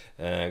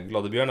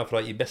Gladebjørn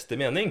fra I beste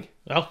mening.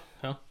 Ja,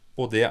 ja.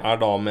 Og det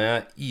da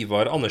med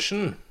Ivar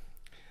Andersen,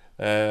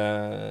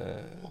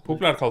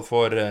 populært kalt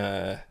for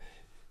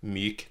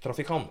myk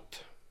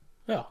trafikant.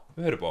 Ja,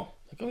 Vi hører på.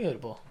 det kan vi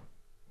høre på.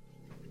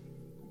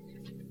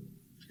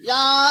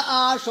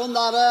 Jeg sånn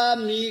der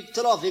myk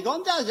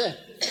trafikant, jeg sier.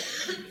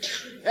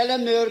 Eller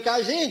mørk,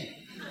 jeg sier.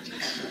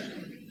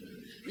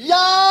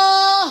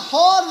 Jeg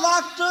har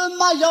vært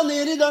meia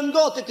ned I de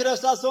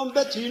gatekryssene som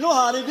betyr noe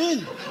her I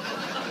byen.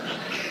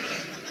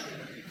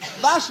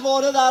 Verst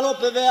var det der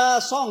oppe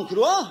ved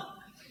Sandkroa.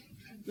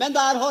 Men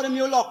der har de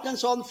jo lagt en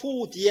sånn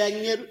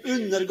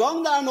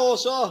fotgjengerundergang der nå,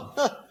 så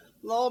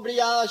nå blir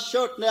jeg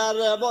kjørt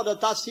ned bare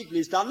til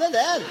syklistene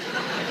der.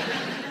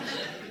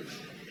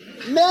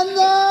 Men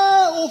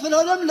hvorfor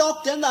har de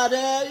lagt den der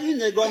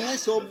undergangen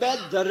så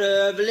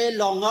bedrøvelig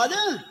lang av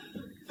det?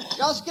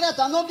 Jeg skrettet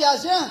den opp, jeg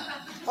sier.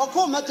 Jeg har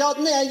kommet til at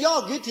den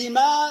jagget til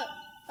meg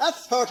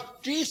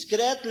 40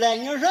 skrett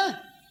lenger, så.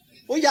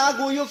 Og jeg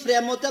går jo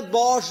frem og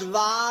tilbake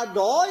hver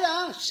dag,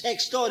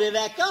 6 dager I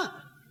vekka.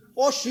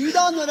 Og 7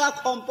 da, når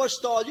jeg kom på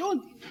stadion.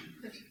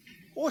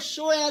 Og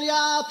så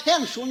jeg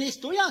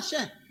pensjonist også, jeg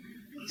sier.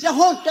 Så jeg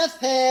har ikke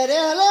ferie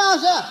heller, jeg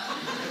sier.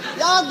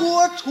 Jeg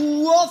går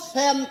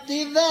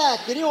 52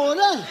 veker I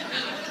året.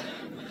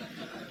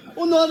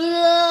 Og når du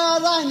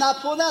regner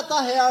på dette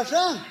her,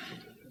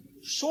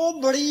 så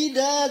blir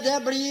det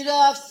blir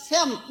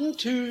 15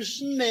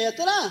 000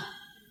 meter.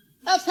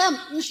 Det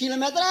 15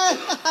 kilometer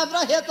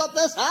fra helt opp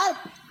til her.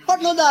 Har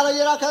du noe der å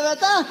gjøre, hva vet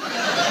du?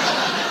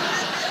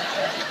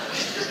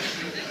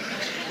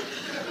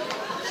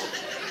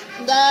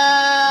 Det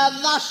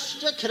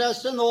verste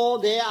krysset nå,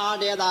 det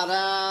det der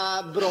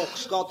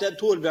Broksgate,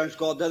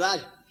 Torbjørnsgate der.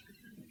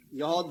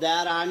 Ja,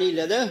 der den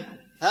ille, du.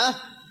 Hæ?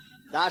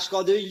 Der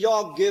skal du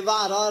jaggu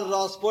være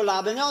rask på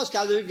labben, ja.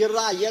 Skal du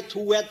greie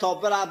 2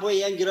 etapper her på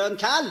en grønn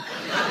kall?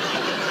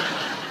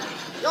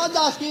 Ja,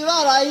 da skal vi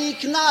være I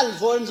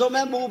knallform som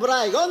en Bo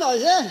Breigon, da,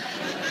 ikke?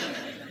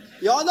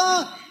 Ja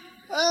da,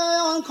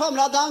 han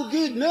kamerat, han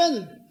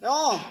Gudmund.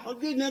 Ja,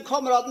 og Gudmund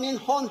kameraten min,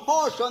 han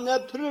har sånne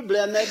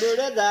problemer med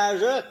det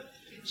der,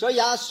 så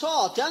jeg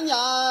sa til han,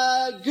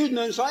 ja,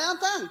 Gudmund, sa jeg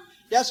til han,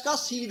 jeg skal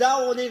si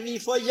deg hva vi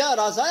får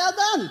gjøre, sa jeg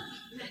til han.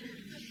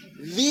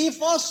 Vi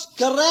får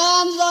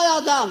skræn, sa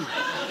jeg til han.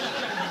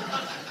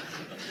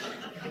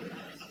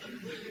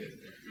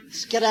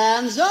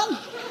 Skræn, sånn?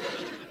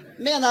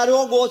 Mener du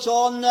å gå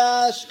sånn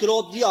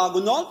skrått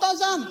diagonalt, da,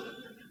 sånn?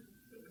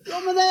 Ja,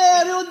 men det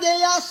jo det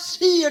jeg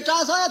sier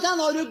til, sa jeg til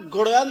han. Har du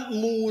glemt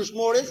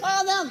morsmålet, sa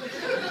jeg til han.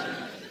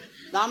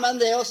 Nei, men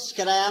det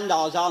skræn, da,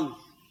 sånn.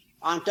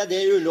 Ikke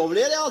det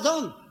ulovlig, det,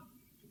 sånn?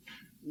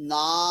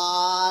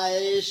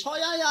 Nei, sa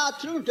jeg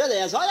tror ikke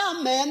det, sa jeg.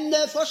 Men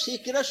for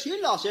sikkerhets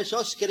skyld, altså, så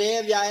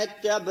skrev jeg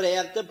et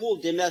brev til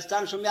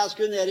politimesteren som jeg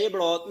skulle ned I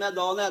bladet med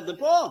dagen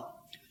etterpå.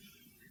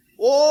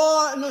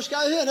 Og nå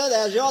skal jeg høre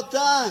det, så at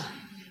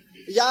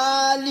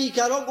jeg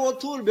liker å gå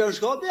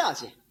Torbjørnsgate, jeg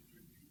sier.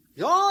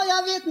 Ja,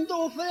 jeg vet ikke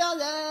hvorfor jeg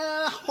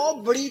har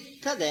blitt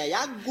til det.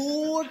 Jeg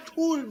går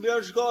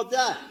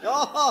Torbjørnsgate. Ja,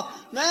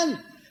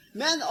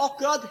 men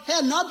akkurat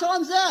henne,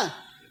 Tanse.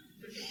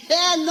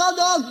 Henne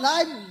da,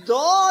 nei,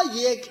 da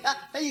gikk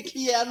jeg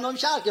gjennom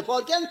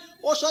Kjerkeparken,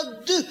 og så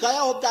dukket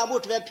jeg opp der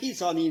borte ved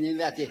Pisaninen,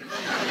 vet du.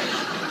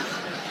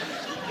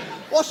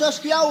 Og så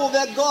skulle jeg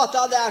over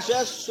gata der,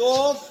 så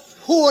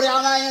får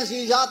jeg meg en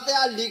synes at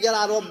jeg ligger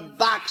her og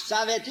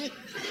bakser, vet du.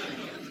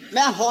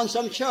 Men han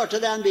som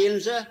kjørte den bilen,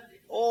 så,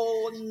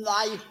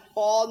 nei,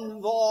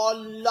 han var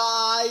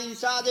lei,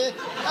 sa du.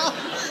 Ja,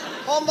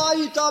 han var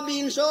ute av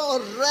bilen, så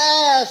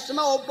reiste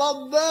meg opp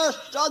og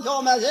børstet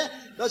av meg, så.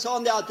 Da sa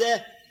han det at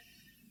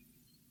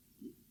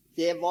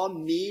det var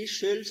min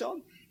skyld,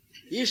 sånn.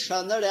 De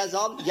skjønner det,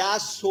 sånn.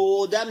 Jeg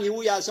så dem jo,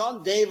 jeg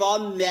sånn. De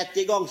var midt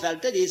I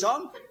gangfeltet, de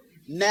sånn.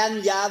 Men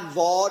jeg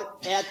var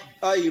et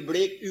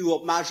øyeblikk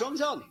uoppmerksom,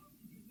 sånn.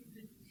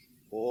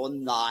 Å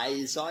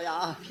nei, sa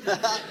jeg.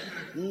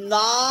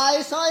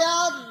 Nei, sa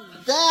jeg.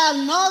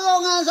 Denne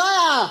gangen, sa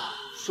jeg.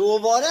 Så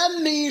var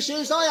det min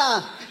skyld, sa jeg.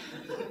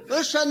 Du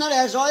skjønner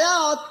det, sa jeg,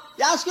 at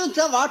jeg skulle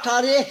ikke vært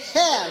her I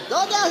hele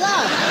tatt, jeg sa.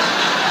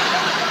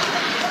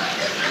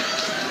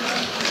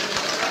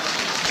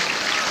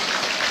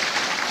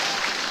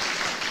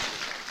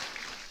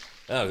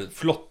 Det jo det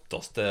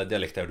flotteste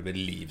dialektet jeg har hørt I mitt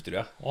liv, tror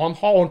jeg. Og han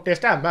har ordentlig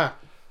stemme.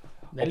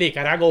 Det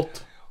liker jeg godt.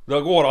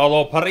 Det går an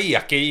å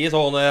preke I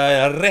sånne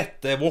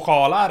rette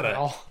vokaler.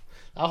 Ja,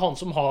 det han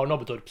som har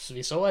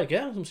Nabbetorpsvisa,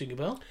 ikke? Som synger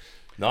på det.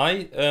 Nei,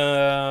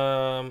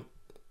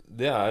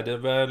 Det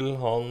vel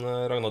han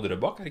Ragnar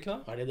Drøbak, er det ikke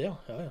det? Er det det, ja?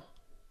 Ja, ja.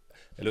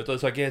 Eller vet du,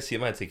 det skal jeg ikke si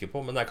meg helt sikker på,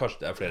 men det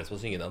kanskje det flere som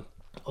synger den.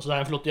 Altså, det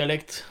er en flott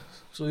dialekt,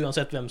 så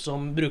uansett hvem som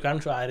bruker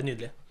den, så er det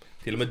nydelig.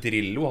 Til og med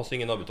Drillo har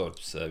synget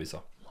Nabbetorps-visa.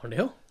 Har det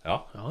jo? Ja.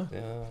 Ja.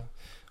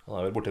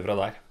 Han vel borte fra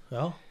der.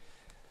 Ja.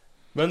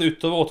 Men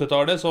utover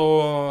 80-tallet så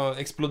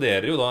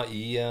eksploderer jo da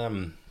i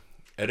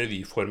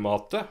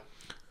revyformatet.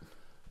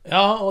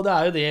 Ja, og det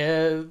er jo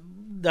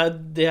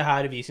det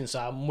her vi synes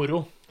er moro.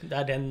 Det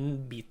er den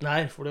biten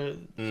her, for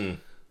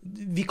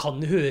vi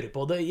kan jo høre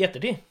på det i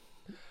ettertid.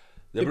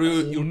 Det ble jo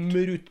gjort.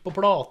 Kommer ut på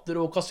plater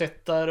og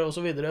kassetter og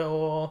så videre,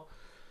 og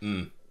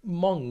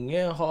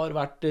mange har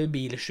vært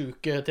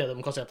bilsjuke til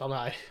de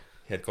kassettene her.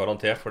 Helt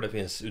garantert, for det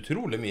finnes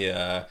utrolig mye,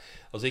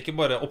 altså ikke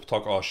bare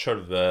opptak av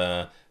selve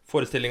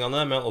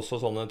forestillingene, men også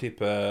sånne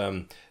type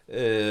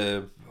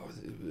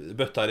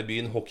bøtter i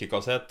byen,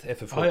 hockeykassett,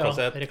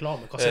 FFH-kassett,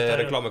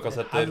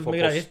 reklamekassetter for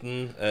Posten,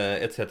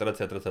 etc.,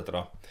 etc., etc.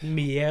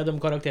 Med de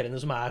karakterene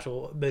som er så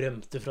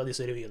berømte fra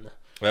disse revyene.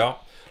 Ja,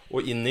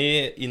 og inn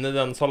i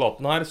den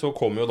salaten her så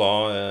kom jo da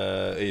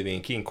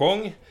Øyvind King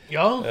Kong.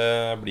 Ja.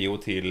 Blir jo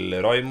til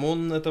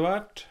Raimond etter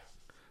hvert.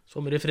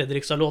 Sommer i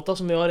Fredrikstad-låta,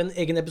 som vi har en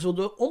egen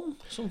episode om,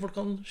 som folk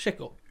kan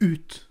sjekke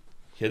ut.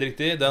 Helt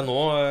riktig. Det nå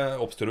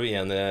oppstår jo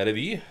en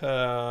revy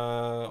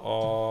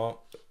av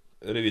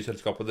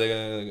revyselskapet Det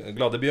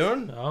Glade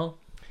Bjørn. Ja.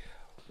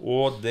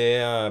 Og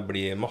det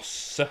blir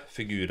masse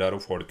figurer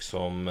og folk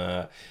som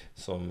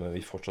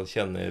vi fortsatt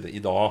kjenner i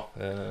dag.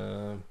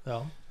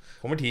 Ja.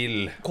 Kommer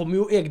til. Kommer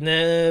jo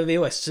egne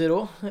VHS-er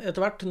også,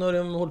 etter hvert, når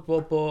de holdt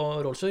på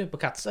Rolsøy, på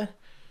Cats her.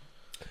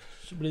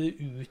 Så blir det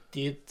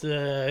utgitt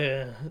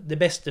det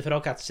beste fra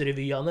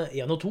Cats-revyene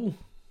 1 og 2.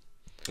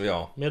 Ja.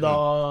 Med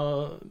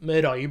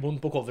Raimond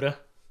på coveret.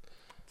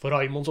 For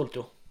Raimond solgte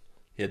jo.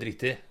 Helt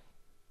riktig.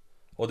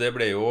 Og det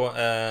ble jo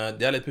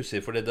det litt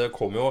pussig, fordi det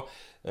kom jo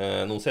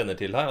noen scener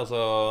til her,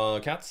 altså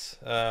Cats.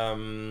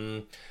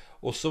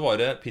 Og så var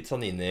det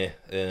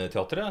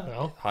Pizzanini-teatret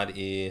her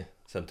i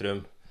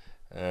sentrum.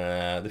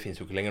 Det finnes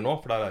jo ikke lenger nå,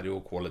 for der er det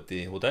jo Quality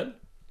Hotel.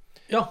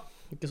 Ja,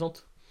 ikke sant.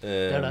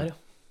 Det er der, ja.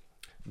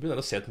 Vi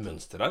begynner å se et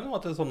mønster her nå,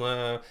 at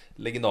sånne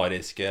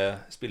legendariske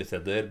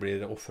spillesteder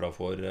blir offret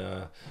for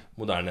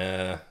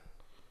moderne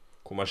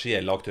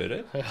kommersielle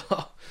aktører.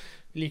 Ja,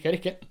 liker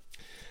ikke.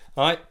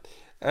 Nei.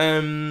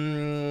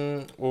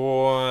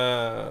 Og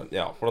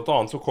ja, blant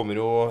annet så kommer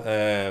jo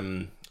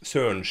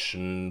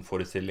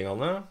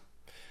Sørensen-forestillingene.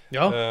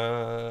 Ja.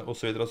 Og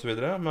så videre og så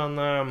videre. Men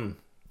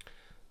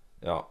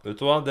ja, vet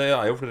du hva? Det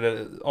er jo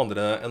flere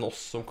andre enn oss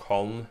som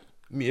kan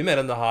mye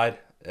mer enn det her,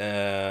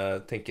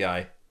 tenker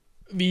jeg.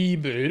 Vi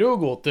bør jo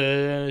gå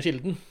til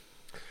kilden.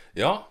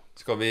 Ja,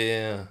 skal vi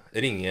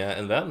ringe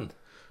en venn?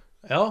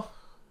 Ja.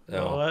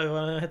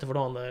 Hva heter for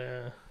noe han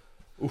der?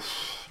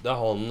 Uff, det er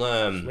han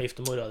som er gift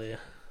med mora di.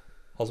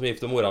 Han som er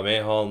gift med mora mi,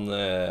 han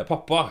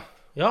pappa.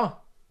 Ja.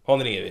 Han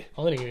ringer vi.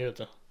 Han ringer vi,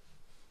 vet du.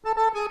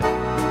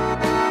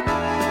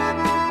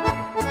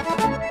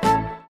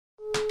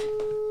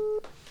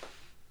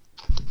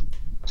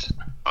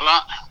 Halla.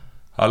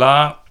 Halla.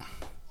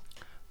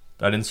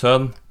 Det er din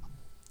sønn.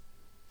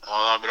 Ja,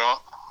 det er bra.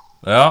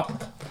 Ja.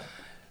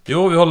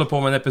 Jo, vi holder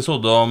på med en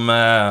episode om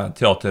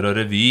teater og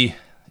revy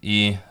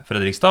i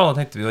Fredrikstad. Da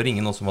tenkte vi å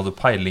ringe noen som hadde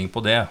peiling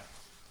på det.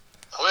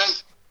 Ja vel.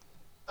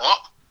 Ja,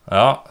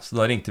 Ja, så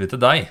da ringte vi til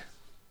deg.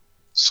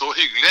 så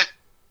hyggelig.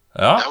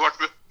 Ja, Jeg har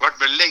vært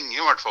med lenge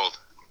i hvert fall.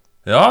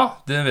 ja,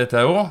 det vet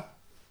jeg jo.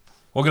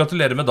 Og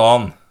gratulerer med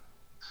dagen.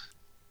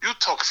 Jo,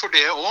 takk for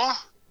det også.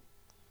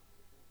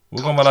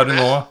 Hvor gammel er du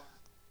nå?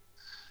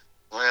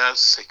 Nå er jeg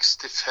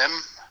 65.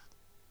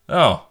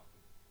 Ja,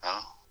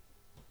 Ja.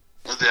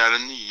 Men det er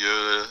det nye,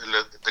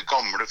 eller det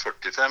gamle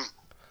 45.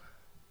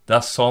 det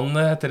er sånn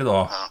det heter i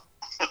dag. Ja.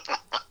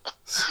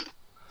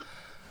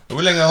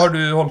 Hvor lenge har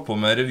du holdt på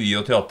med revy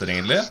og teater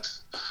egentlig?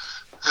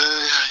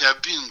 Jeg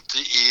begynte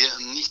i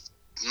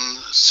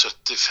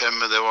 1975,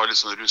 men det var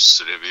liksom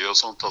russerevy og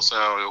sånt. Altså,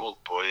 jeg har jo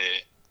holdt på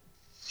i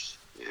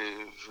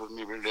hvor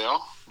mye blir det, ja?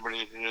 Det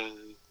blir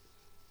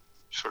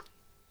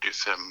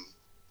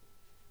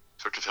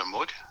 45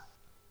 år.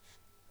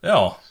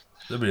 Ja,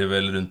 det blir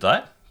vel rundt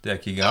der. Det er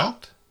ikke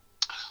gærent.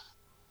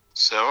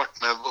 Så jeg har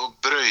vært med å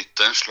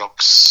brøyte en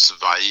slags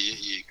vei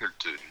i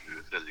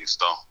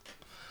Kultur-Fredrikstad.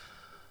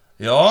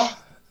 Ja,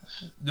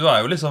 du er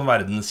jo liksom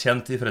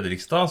verdenskjent i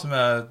Fredrikstad, som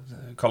jeg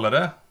kaller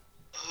det.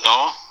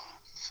 Ja,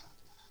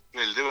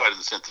 veldig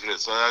verdenskjent i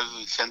Fredrikstad. Jeg er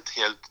kjent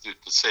helt ut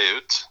til se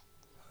ut.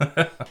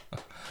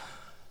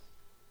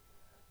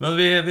 Men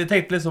vi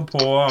tenkte liksom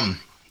på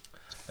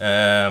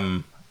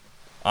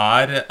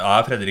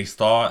er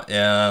Fredrikstad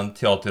en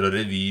teater- og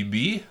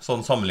revyby,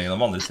 sånn sammenlignet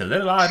med andre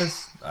steder? Eller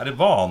er det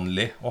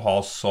vanlig å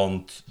ha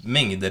sånt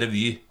mengde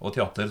revy og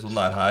teater som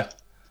det er her?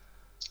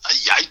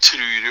 Jeg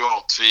tror jo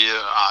at vi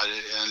er i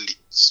en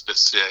litt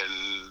spesiell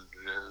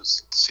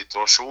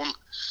situasjon.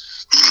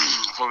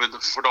 For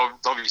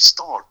da vi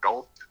startet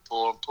opp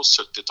på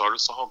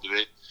 70-tallet, så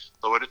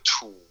da var det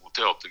 2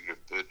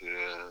 teatergrupper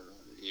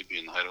i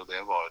byen her, og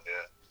det var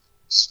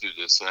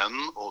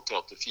Studiescenen og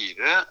Teater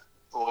 4.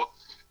 Og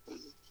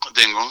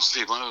Den gang så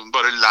fikk man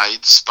bare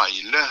leid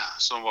speilet,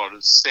 som var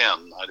det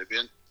scenen her i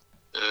byen,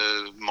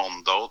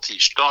 mandag og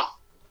tirsdag.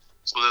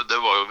 Så det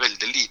var jo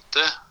veldig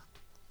lite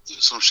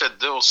som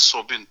skjedde, og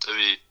så begynte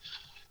vi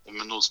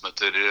med noe som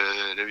heter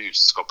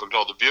revyselskapet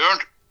Glade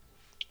Bjørn.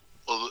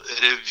 Og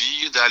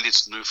revy, det litt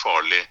sånn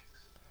ufarlig.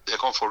 Det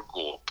kan folk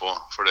gå på,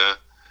 for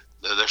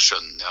det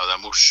skjønner jeg, det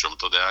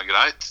morsomt, og det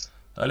greit.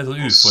 Det litt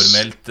sånn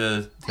uformelt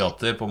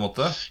teater, på en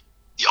måte?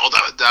 Ja,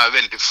 det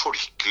veldig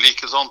folkelig,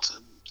 ikke sant?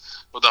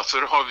 Og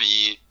derfor har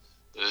vi,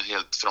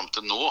 helt frem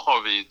til nå, har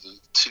vi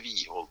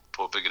tviholdt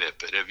på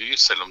begrepet revy,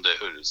 selv om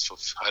det høres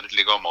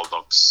forferdelig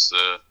gammeldags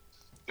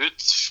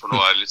ut. For nå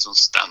det litt sånn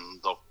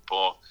stand-up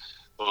og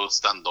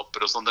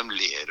stand-upper og sånn, de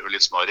ler jo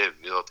liksom av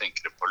revy, da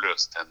tenker de på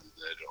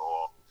løstenner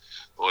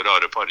og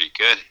rare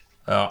parykker.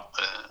 Ja.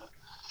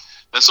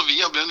 Men så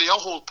vi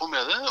har holdt på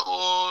med det,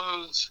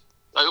 og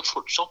det jo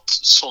fortsatt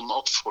sånn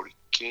at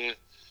folk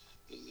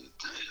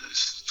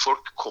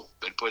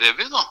kommer på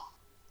revy, da.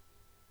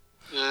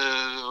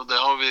 Og det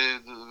har vi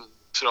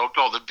fra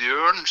Glade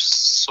Bjørn,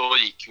 så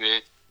gikk vi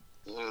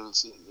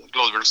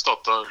Glade Bjørn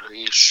startet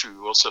i 77,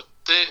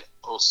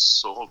 og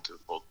så holdt vi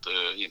på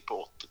inn på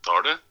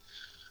 80-tallet,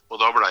 og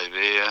da ble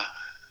vi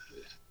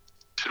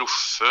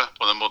proffe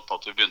på den måten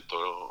at vi begynte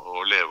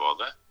å leve av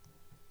det.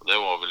 Og det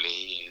var vel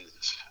i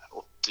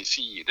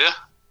 84.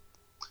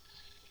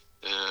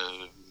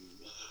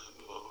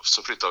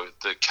 Så flyttet vi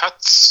til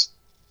Cats,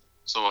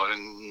 som var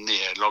en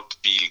nedlagt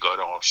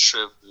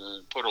bilgarasje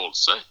på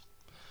Rålsøy,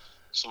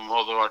 som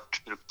hadde vært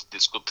brukt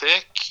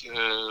diskotek.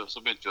 Så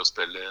begynte vi å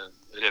spille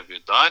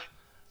revy der.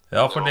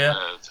 Ja, for det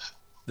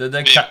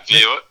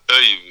vi og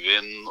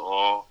Øyvind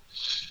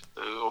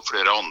og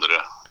flere andre.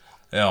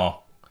 Ja.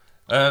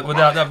 Og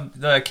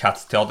det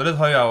Cats-teateret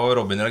har jeg og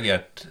Robin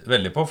reagert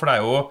veldig på, for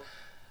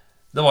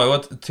det var jo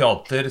et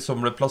teater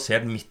som ble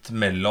plassert midt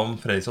mellom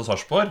Fredrikstad og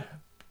Sarpsborg,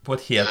 på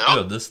et helt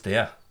øde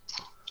sted.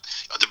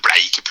 Ja, det ble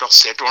ikke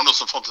plassert. Det var noen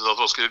som fant ut at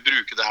hva skal vi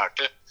bruke det her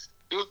til?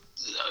 Jo,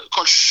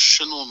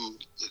 kanskje noen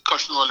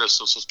har lyst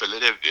til å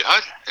spille revy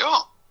her? Ja.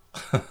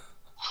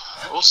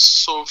 Og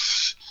så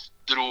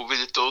dro vi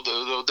dit, og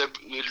det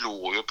lå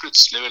jo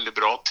plutselig veldig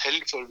bra til,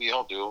 for vi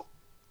hadde jo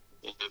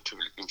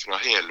publikum fra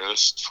hele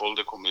Østfold.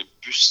 Det kom i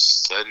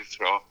busser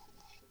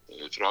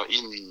fra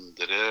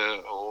Indre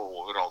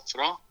og overalt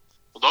fra.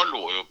 Og da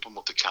lå jo på en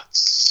måte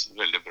Cats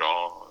veldig bra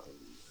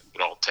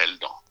til,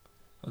 da.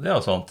 Og det jo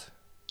sant.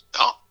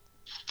 Ja.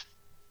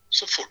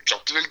 Så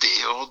fortsatte vel det,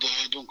 og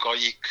Dunka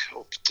gikk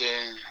opp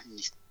til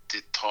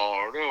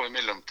 90-tallet, og i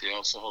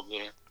mellomtiden så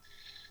hadde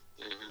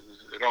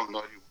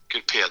Ragnar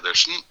Joker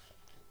Pedersen,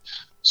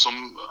 som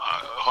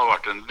har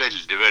vært en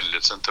veldig,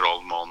 veldig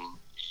sentral mann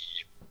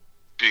i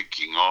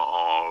bygginga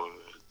av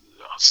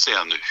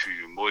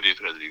scenehumor i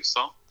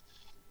Fredrikstad.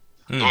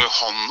 Det var jo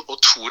han og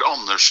Tor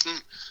Andersen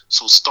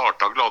som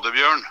startet Glade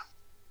Bjørn.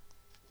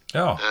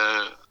 Ja.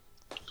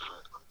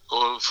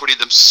 Og fordi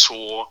de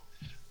så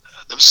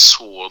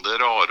det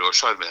rare og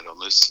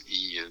charmerende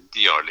i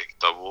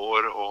dialekta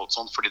vår og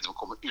sånt, fordi de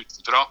kommer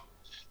utenfra.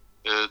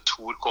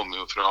 Tor kom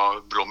jo fra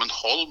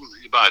Blommenholm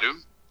i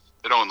Bærum.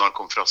 Ragnar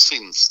kom fra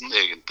Sinsen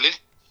egentlig,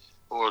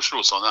 og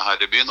slo seg ned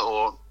her i byen.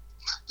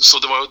 Så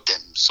det var jo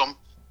dem som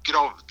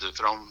gravde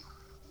fram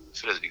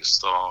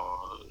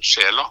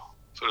Fredrikstad-sjela,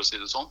 for å si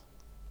det sånn.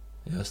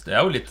 Just, det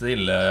jo litt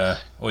ille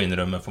å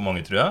innrømme for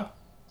mange, tror jeg.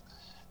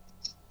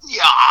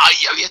 Ja,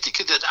 jeg vet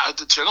ikke. Det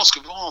tror jeg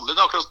ganske vanlig.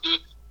 Da. Akkurat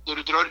når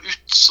du drar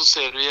ut, så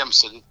ser du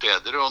hjemstedet ditt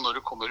bedre, og når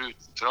du kommer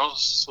utenfra,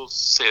 så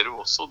ser du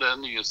også det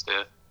nye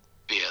stedet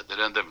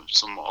bedre enn dem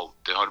som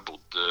alltid har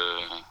bodd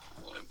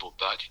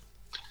der.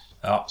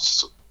 Ja.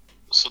 Så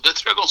det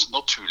tror jeg ganske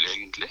naturlig,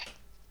 egentlig.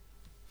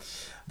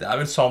 Det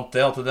vel sant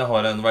det, at det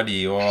har en verdi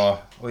å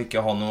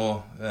ikke ha noe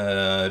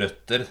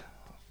røtter.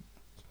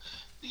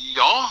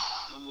 Ja,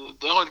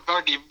 det har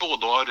verdi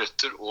både å ha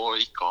røtter og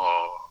ikke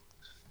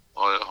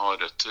ha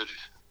røtter,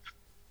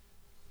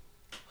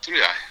 tror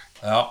jeg.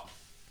 Ja.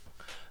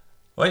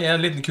 Og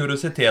en liten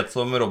kuriositet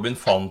som Robin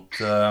fant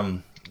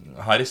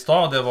her i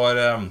stad, det var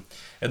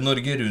et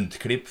Norge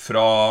Rundt-klipp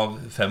fra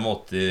 85,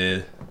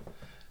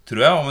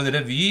 tror jeg, om en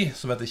revy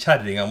som heter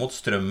Kjerringa mot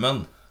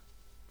strømmen.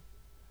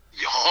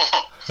 Ja!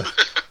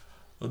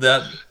 Og det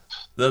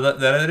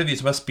en revy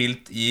som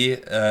spilt i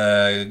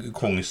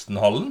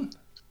Kongstenhallen.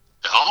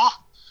 Ja,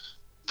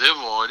 det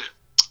var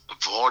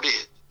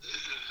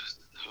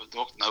det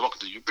var ikke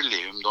noe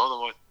jubileum da,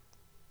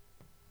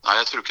 nei,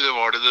 jeg tror ikke det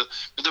var det,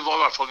 men det var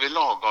i hvert fall, vi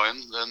laget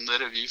en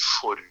revy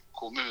for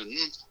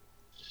kommunen,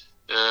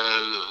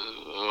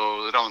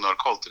 og Ragnar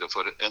kalte det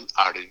for en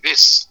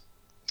Elvis,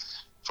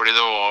 fordi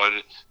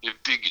vi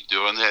bygde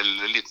jo en hel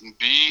liten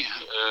by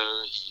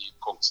i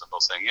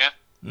Kongstenbassenget,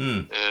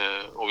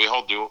 og vi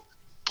hadde jo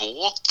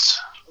båt,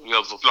 vi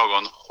hadde fått laget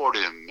en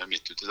holme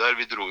midt ute der,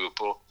 vi dro jo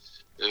på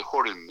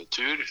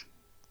holmetur,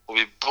 og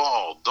vi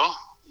badet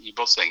i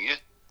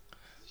bassenget.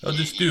 Ja,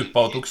 du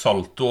stupa og tok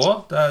salto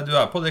også. Du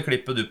på det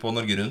klippet du på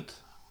Norge Rundt.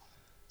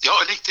 Ja,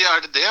 riktig,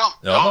 det det, ja.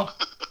 Ja.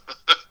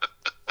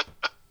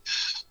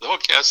 Det har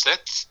ikke jeg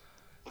sett.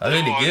 Ja,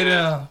 det ligger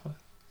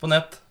på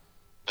nett.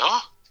 Ja,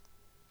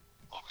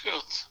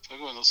 akkurat. Det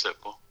går inn å se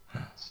på.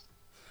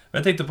 Men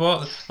jeg tenkte på,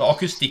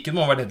 akustikken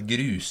må ha vært helt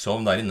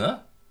grusom der inne.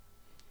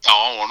 Ja,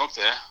 det var nok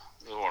det.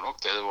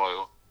 Det var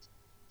jo...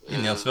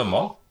 Inni en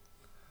svømmehall.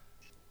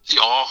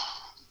 Ja,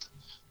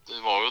 det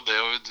var jo det.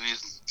 Og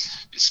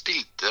vi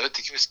spilte, jeg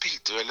vet ikke, vi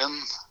spilte vel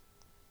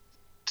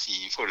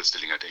 10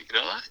 forestillinger, tenker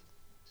jeg der.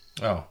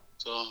 Ja.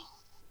 Så,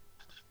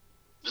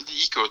 men det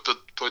gikk jo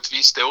på et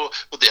vis, det,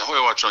 og det har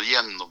jo vært sånn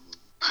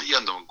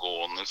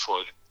gjennomgående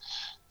for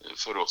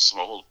oss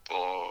som har holdt på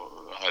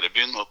her i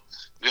byen, at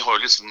vi har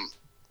liksom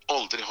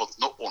aldri hatt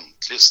noe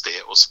ordentlig sted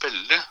å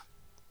spille.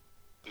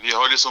 Vi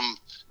har liksom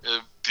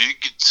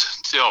bygd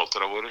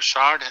teateret våre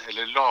selv,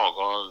 eller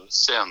laget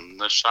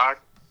scenene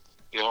selv.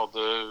 Vi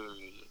hadde,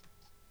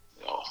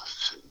 ja,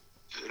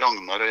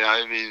 Ragnar og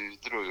jeg, vi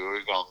dro jo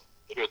i gang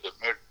Røde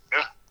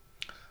Mølle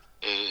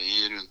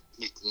i rundt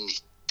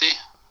 1990.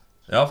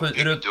 Ja, for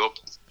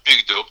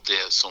bygde opp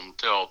det som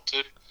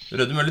teater.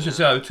 Røde Mølle synes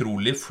jeg er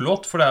utrolig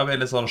flott, for det er jo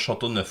veldig sånn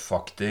Chateau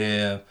Neuf-aktig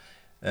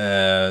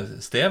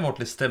sted, med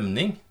ordentlig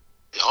stemning.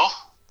 Ja,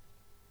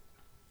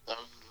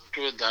 det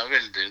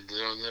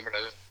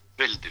ble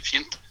veldig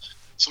fint.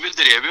 Så vi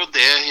drev jo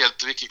det helt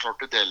til vi ikke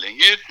klarte det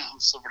lenger.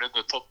 Så ble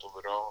det tatt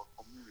over av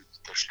kommunen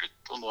til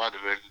slutt, og nå er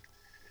det vel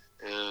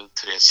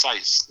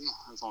 316,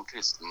 en sånn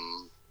kristen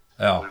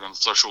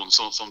organisasjon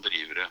som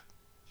driver det.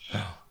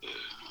 Ja.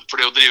 For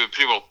det å drive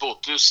privat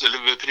båthus,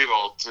 eller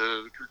privat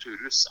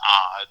kulturhus,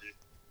 jeg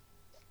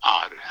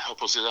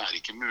på å si, det er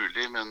ikke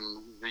mulig, men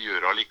vi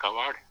gjør det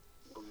allikevel.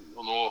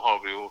 Og nå har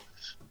vi jo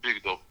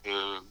bygd opp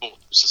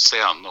båthuset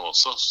Scene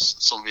også,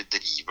 som vi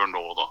driver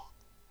nå da.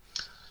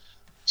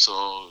 Så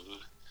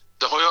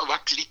det har jo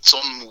vært litt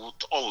sånn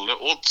mot alle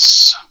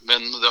odds,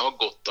 men det har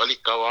gått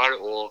allikevel,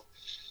 og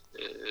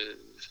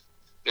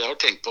jeg har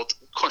tenkt på at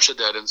kanskje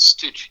det er en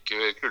styrke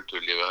ved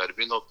kulturlivet her i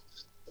byen, at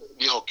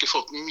vi har ikke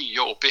fått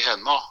mye opp i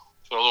hendene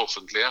fra det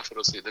offentlige, for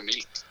å si det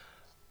mildt.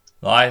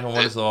 Nei, man må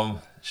liksom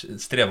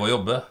streve og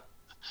jobbe.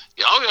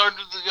 Ja, vi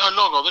har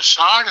laget det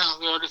selv.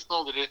 Vi har liksom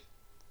aldri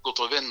gått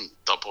og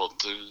ventet på at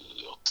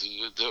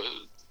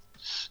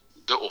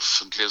det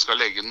offentlige skal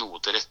legge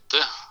noe til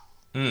rette.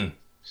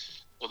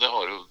 Og det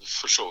har jo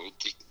for så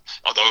vidt ikke...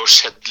 Ja, det har jo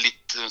skjedd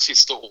litt de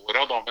siste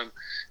årene da, men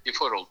i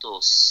forhold til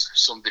oss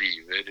som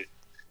driver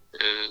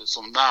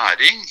som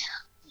næring,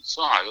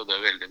 så er jo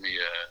det veldig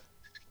mye...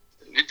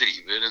 Vi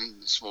driver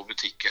små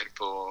butikker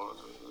på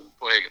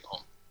egen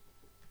hånd.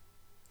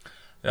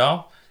 Ja,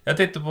 jeg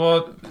tenkte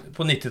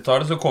på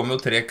 90-tallet så kom jo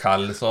 3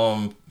 kall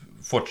som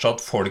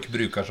fortsatt folk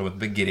bruker som et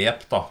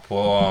begrep da,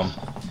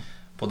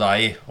 på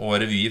deg og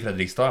revy i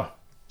Fredrikstad.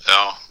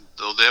 Ja,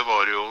 og det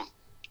var jo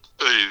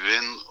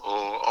Øyvind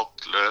og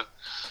Atle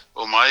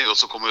og meg, og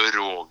så kom jo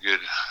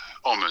Roger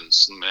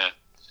Amundsen med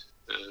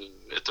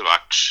etter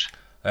hvert.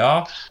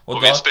 Ja,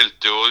 og vi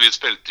spilte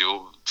jo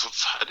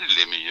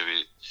forferdelig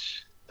mye.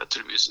 Jeg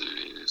tror vi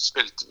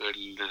spilte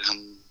vel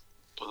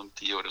på de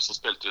 10 årene så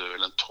spilte vi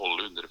vel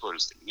 1200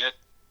 forestillinger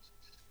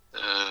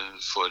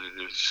for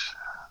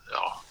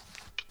ja,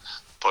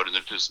 et par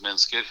 100 000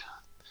 mennesker.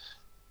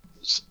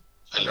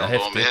 Eller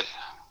noe mer.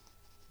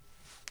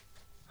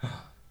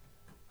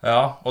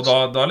 Ja, og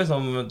da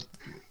liksom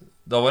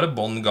da var det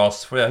bånd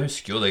gass, for jeg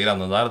husker jo det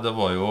greiene der. Det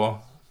var jo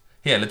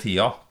hele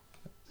tida.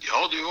 Ja,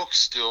 du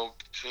vokste jo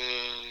opp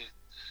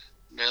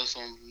med en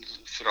sånn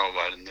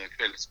fraværende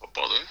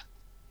kveldspappa, du.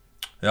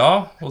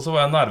 Ja, og så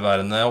var jeg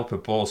nærværende oppe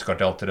på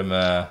Oscar-teatret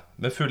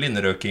med full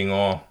innrøking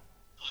og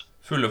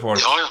fulle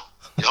folk. Ja.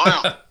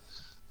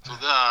 Så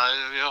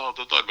vi har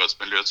hatt et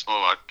arbeidsmiljø som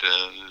har vært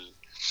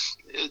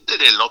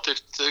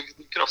relativt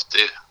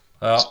kraftig.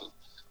 Ja.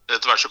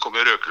 Etter hvert så kom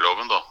jo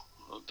røkeloven da.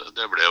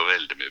 Det ble jo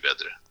veldig mye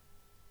bedre.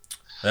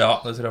 Ja,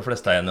 det tror jeg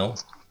fleste er enige om.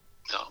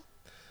 Ja.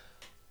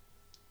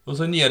 Og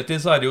så i nyere tid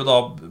så er det jo da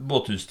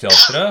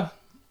Båthusteatret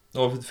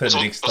og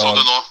Fredrikstad. Hva sa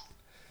du nå?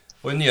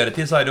 Og i nyere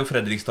tid så er det jo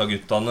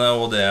Fredrikstad-guttene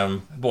og det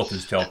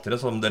Båthusteatret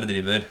som dere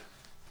driver.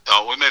 Ja,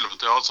 og i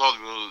mellomtida så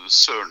hadde vi jo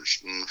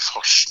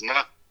Sørensen-farsene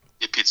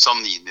i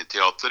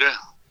Pizzanini-teatret.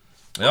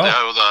 Og det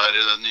er jo der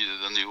det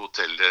nye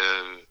hotellet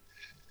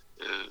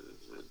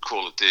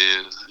Quality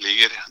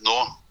ligger nå.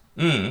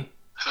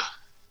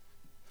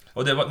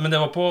 Men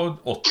det var på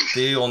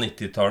 80- og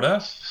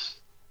 90-tallet?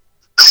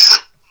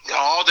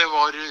 Ja, det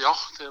var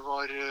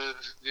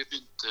vi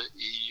begynte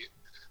i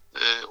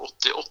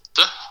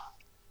 88.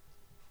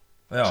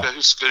 Ja. For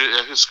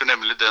jeg husker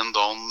nemlig den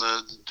dagen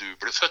du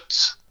ble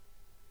født.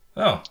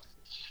 Ja.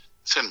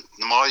 15.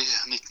 mai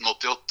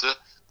 1988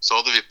 så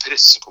hadde vi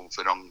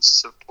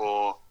pressekonferanse på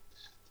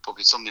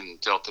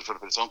Pizzanini-teatret for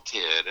å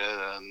presentere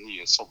den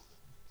nye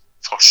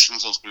farsen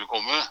som skulle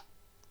komme.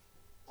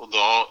 Og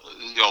da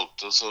hjalp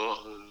det å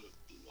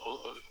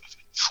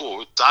få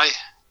ut deg.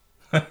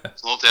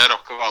 Sånn at jeg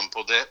rakk å være med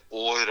på det,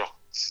 og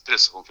rakk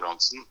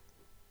pressekonferansen.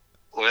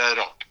 Og jeg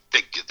rakk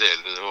begge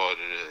deler. Det var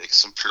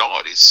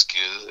eksemplarisk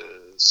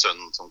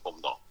sønn som kom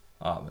da.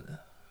 Ja, men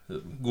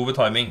god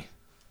timing.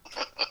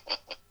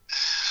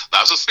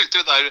 Nei, så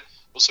spilte vi der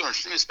på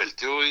Sørensen. Vi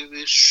spilte jo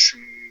i 7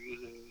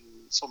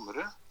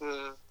 somre.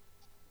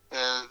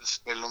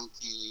 Mellom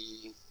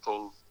 10 000, 12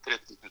 000,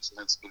 13 000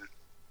 mennesker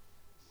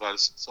hver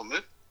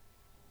sommer.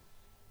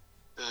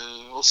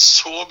 Og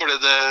så ble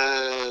det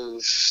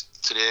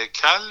 3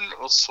 kall,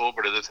 og så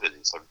ble det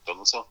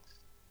Fredrikstad-guttene.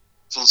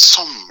 Sånn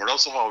samlet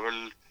så har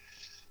vel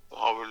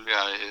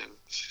jeg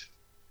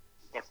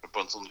vært med på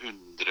en sånn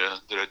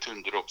drøyt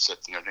 100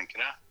 oppsetninger,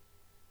 tenker jeg.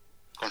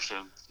 Kanskje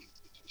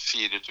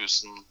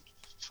 4000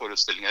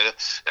 forestillinger.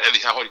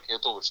 Jeg har ikke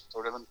helt oversikt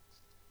over det, men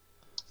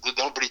det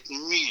har blitt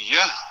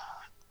mye.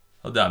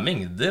 Ja, det er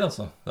mengder,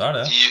 altså. Det er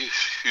det. I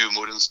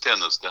humorens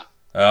tjeneste.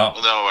 Ja. Og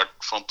det har vært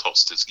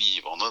fantastisk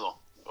givende, da.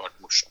 Det har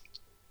vært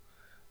morsomt.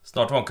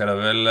 Snart vanker det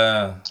vel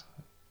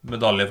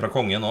medalje fra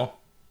kongen nå.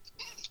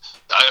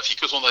 Ja, jeg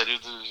fikk jo sånn der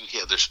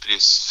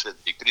hederspris,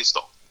 Fredrik-pris,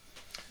 da.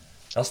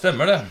 Ja,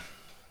 stemmer det.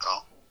 Ja.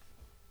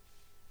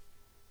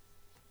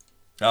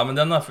 Ja, men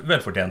den er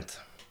velfortjent.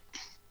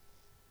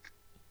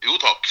 Jo,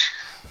 takk.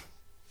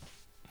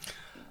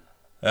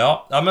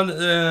 Ja, men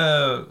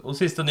og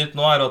siste nytt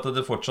nå er at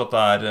det fortsatt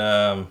er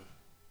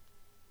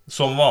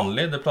som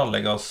vanlig. Det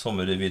planlegges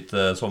sommerrevy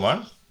til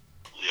sommeren.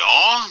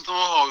 Ja, nå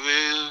har vi,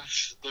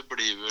 det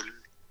blir vel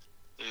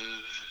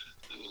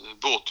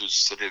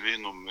Båthusrevy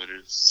nummer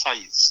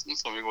 16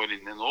 som vi går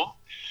inn i nå.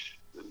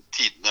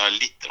 Tidene er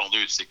litt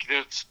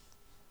usikre.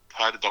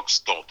 Per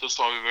dags dato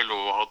så har vi vel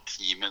lov å ha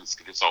 10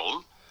 mennesker i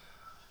salen.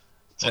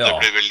 Så Ja.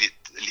 det blir vel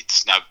litt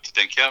snaut,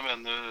 tenker jeg,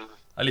 men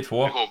Det er litt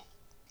få.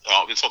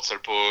 vi satser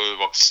på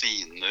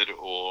vaksiner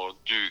og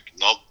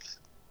dugnad,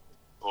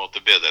 og at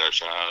det bedrer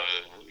seg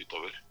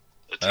utover.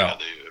 Det tror jeg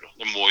det gjør.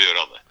 Det må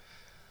gjøre det.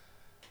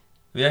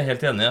 Vi er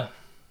helt enige.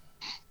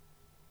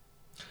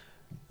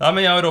 Ja,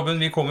 men jeg og Robin,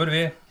 vi kommer,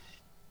 vi.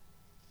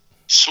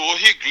 Så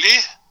hyggelig!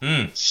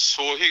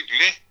 Så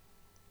hyggelig!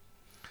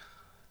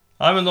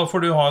 Nei, men da får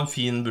du ha en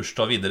fin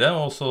bursdag videre,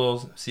 og så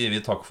sier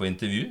vi takk for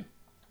intervju.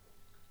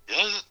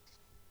 Ja,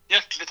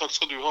 hjertelig takk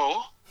skal du ha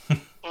også.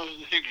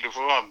 Hyggelig å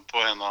få være med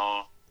på en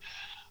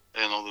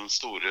av de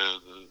store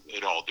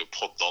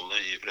radiopoddene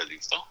i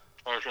Fredrikstad,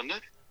 hva jeg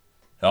skjønner.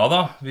 Ja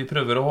da, vi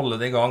prøver å holde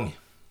det i gang.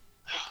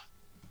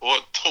 Og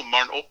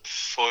tommelen opp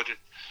for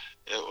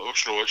å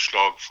slå et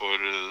slag for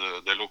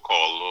det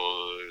lokale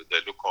og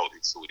det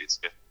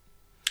lokalhistoriske.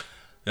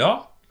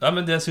 Ja,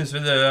 men det synes vi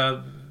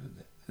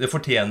det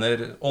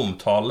fortjener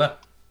omtale.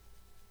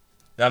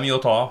 Det er mye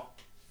å ta.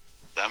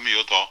 Det er mye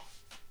å ta.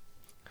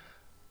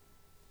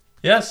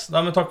 Yes,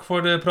 nei, men takk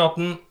for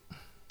praten.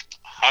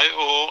 Hei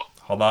og...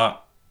 Ha det.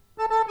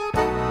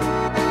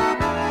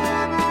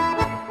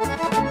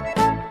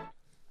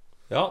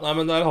 Ja, nei,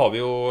 men der har vi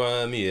jo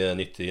mye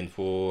nyttig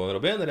info,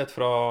 Robin, rett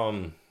fra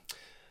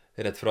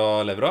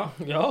levra.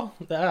 Ja,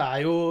 det er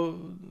jo...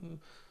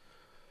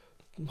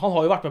 Han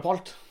har jo vært med på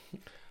alt,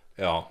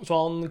 Ja, så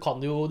han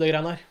kan jo det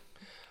greiene her.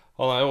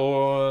 han er jo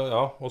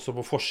også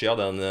på forsida av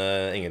den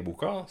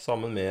Engelboka,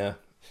 sammen med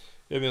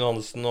Øyvind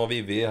Hansen og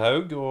Vivi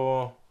Haug,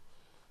 og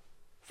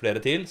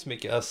flere til, som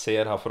ikke jeg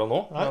ser herfra nå.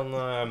 Nei,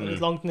 Men,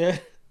 litt langt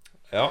ned.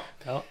 ja.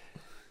 Ja.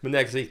 Men det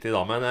er ikke så viktig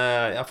da. Men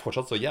jeg er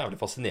fortsatt så jævlig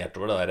fascinert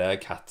over det der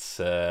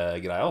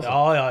Cats-greia, altså.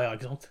 Ja,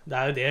 ikke sant. Det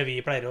er jo det vi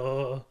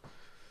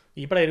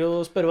pleier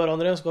å spørre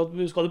hverandre.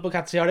 Skal du på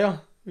Cats i helga?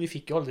 Vi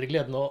fikk jo aldri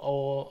gleden av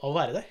å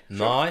være der.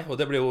 Nei, og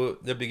det ble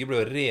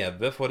jo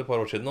revet for et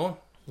par år siden nå.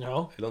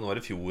 Ja. Eller om det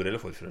var i fjor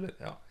eller forfør, eller,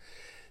 ja.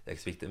 Det er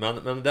ikke så viktig.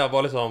 Men det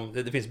var liksom,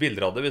 det finnes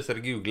bilder av det. Hvis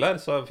dere googler,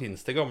 så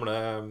finnes det gamle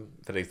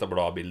Fredrikstad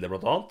Blad-bilder,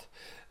 blant annet.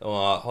 Og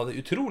han hadde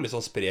utrolig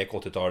sånn sprek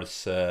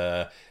 80-talls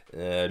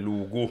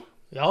logo.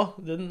 Ja,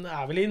 den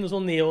er vel i noen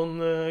sånn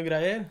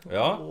neon-greier.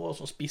 Ja. Og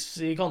sånn spiss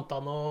i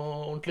kantene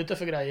og ordentlig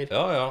tøffe greier.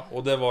 Ja,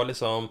 og det var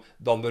liksom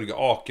Dan Børge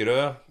Akerø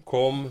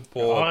kom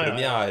på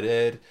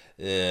premierer.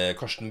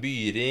 Karsten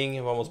Byring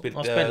var med og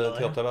spilte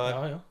teater der.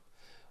 Ja.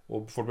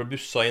 Og folk ble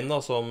bussa inn,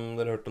 da, som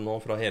dere hørte nå,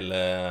 fra hele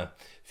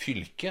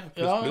fylket.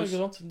 Ja, ikke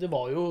sant? Det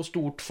var jo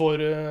stort for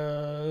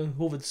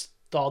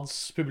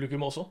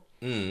hovedstadspublikum også.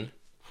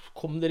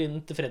 Kom dere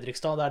inn til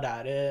Fredrikstad, det er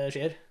der det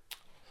skjer.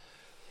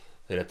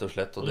 Rett og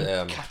slett. Og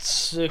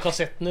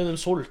Cats-kassettene, de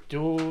solgte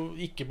jo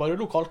ikke bare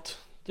lokalt.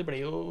 Det ble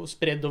jo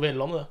spredd over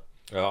hele landet,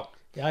 det. Ja.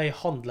 Jeg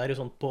handler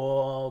jo sånt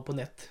på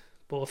nett,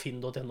 på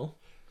finn.no.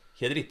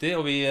 Helt riktig,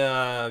 og vi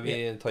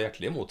tar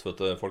hjertelig imot,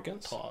 vet du,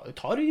 folkens.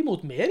 Tar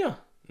imot mer, ja.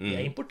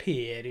 Jeg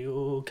importerer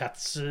jo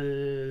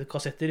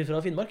Cats-kassetter fra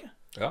Finnmark.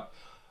 Ja.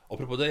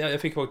 Apropos det, jeg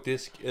fikk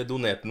faktisk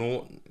donert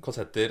noen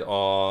kassetter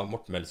av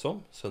Morten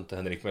Melsom, sønnen til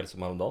Henrik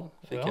Melsom her om dagen.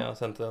 Jeg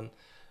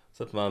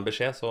sendt meg en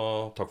beskjed, så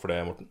takk for det,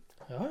 Morten.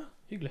 Ja,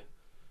 hyggelig.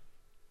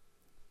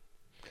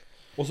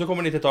 Og så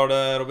kommer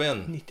 90-tallet,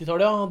 Robin.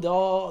 90-tallet,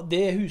 ja.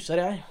 Det huser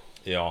jeg.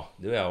 Ja,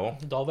 det gjør jeg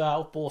også. Da var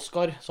jeg oppe på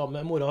Oscar sammen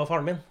med mora og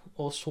faren min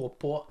og så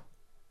på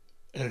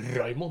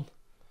Raimond.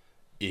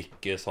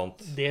 Ikke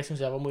sant. Det synes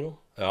jeg var moro.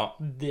 Ja.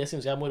 Det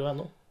synes jeg er moro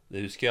ennå.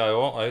 Det husker jeg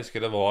også. Jeg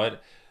husker det var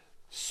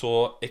så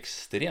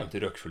ekstremt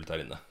røkfullt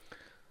der inne.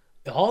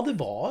 Ja, det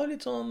var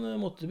litt sånn,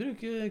 måtte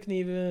bruke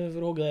kniv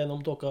for å hogge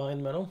gjennom tåka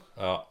innimellom.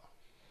 Ja.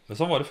 Men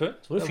sånn var det før.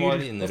 Så var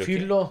det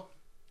fyll og...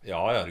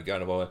 Ja,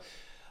 det var...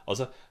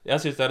 Altså,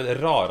 jeg synes det er det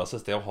rareste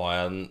sted å ha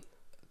en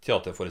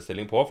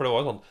teaterforestilling på, for det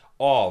var et sånn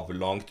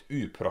avlangt,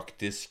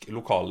 upraktisk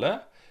lokale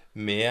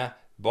med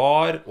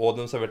bar, og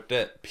de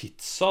serverte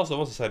pizza, så det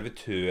var også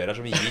servitører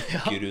som gikk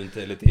rundt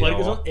hele tiden. Var det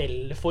ikke sånn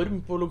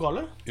L-form på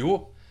lokalet? Jo,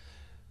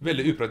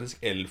 veldig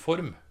upraktisk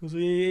L-form. Og så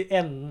i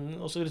enden,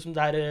 og så liksom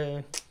der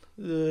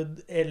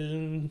L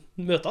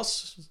møtes,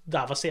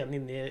 der var scenen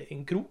inne i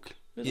en krok.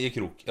 I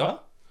krok, ja.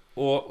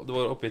 Og det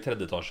var oppe i 3.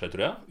 etasje,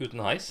 tror jeg, uten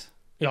heis.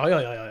 Ja.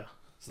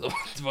 Så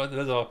det var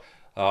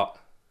ja,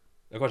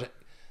 kanskje.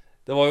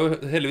 Det var jo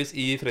heldigvis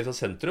i Fredrikstad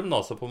sentrum,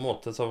 da, så på en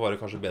måte så var det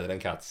kanskje bedre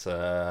enn Cats.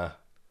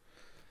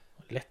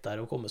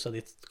 Lettere å komme seg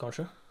dit,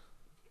 kanskje.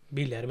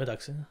 Billigere med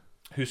taxi.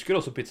 Husker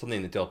også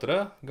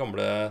Pizzanini-teatret,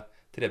 gamle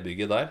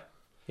trebygget der.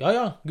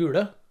 Ja,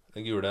 gule.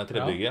 Det gule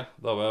trebygget.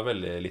 Da var jeg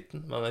veldig liten,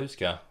 men det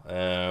husker jeg.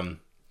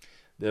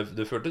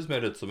 Det føltes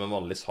mer ut som en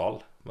vanlig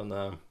sal, men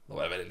da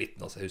var jeg veldig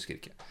liten, altså, jeg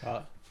husker ikke.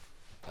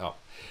 Ja.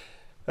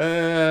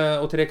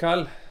 Og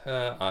Trekall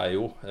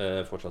jo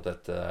fortsatt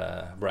et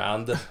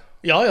brand.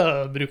 Ja,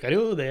 jeg bruker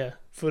jo det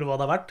for hva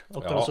det har vært,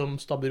 akkurat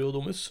som Stabber og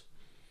Domus.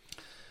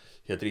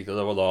 Helt riktig,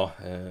 det var da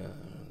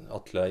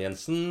Atle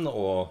Jensen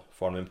og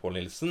faren min Pål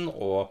Nilsen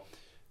og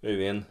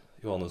Øyvind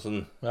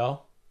Johannessen. Ja,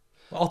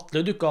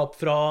 Atle dukket opp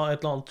fra et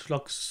eller annet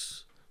slags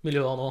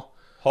miljø nå.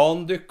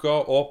 Han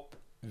dukket opp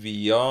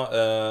via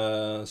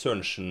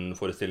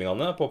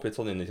Sørensen-forestillingene på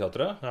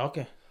Pizzanini-teatret. Ja, ok.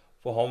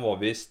 For han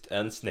var vist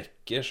en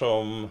snekker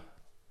som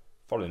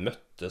faren min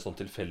møtte sånn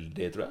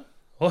tilfeldig, tror jeg.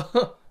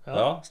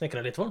 Ja,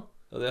 snekret litt for han.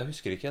 Ja, jeg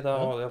husker ikke, jeg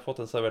har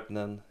fått servert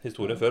den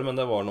historien før, men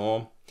det var noe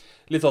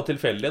litt sånn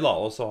tilfeldig da,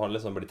 og så har han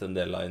liksom blitt en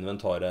del av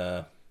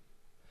inventaret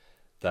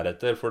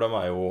deretter, for de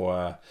er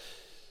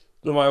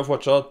jo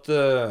fortsatt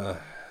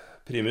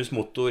primus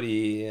motor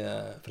i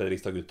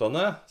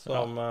Fredrikstad-guttene,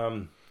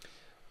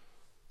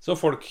 som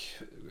folk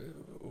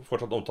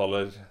fortsatt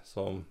omtaler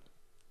som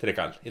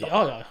Trekall i dag.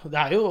 Ja, det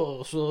er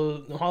jo også,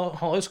 han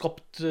har jo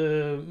skapt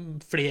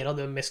flere av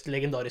de mest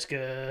legendariske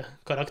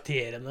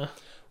karakterene.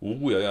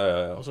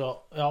 Ja.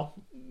 Altså,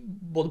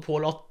 både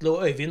Pål, Atle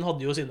og Øyvind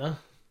hadde jo sine.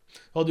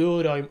 Hadde jo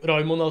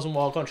Raimond da, som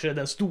var kanskje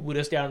den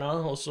store stjerna,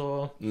 og så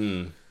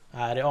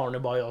det Arne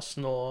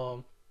Bajassen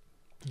og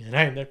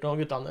Reinert og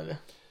guttene, eller?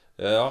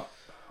 Ja,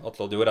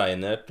 Atle hadde jo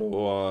Reinert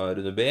og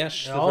Rune Beige,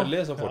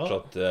 selvfølgelig, som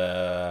fortsatt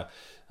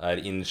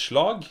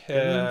innslag.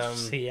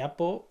 Ser jeg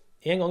på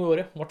en gang i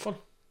året, i hvert fall.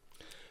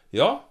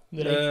 Ja,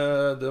 det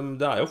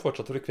jo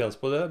fortsatt frekvens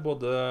på det,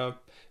 både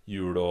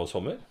jul og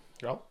sommer.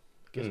 Ja,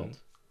 ikke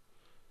sant.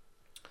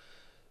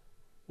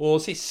 Og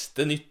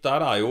siste nytt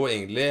der jo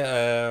egentlig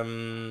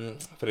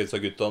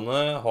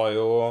Fredrikstad-guttene har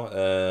jo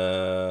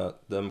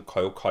de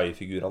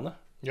Kayo-Kai-figurene.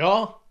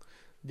 Ja,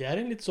 det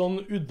en litt sånn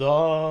udda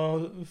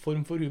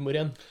form for humor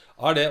igjen.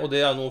 Det, og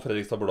det noe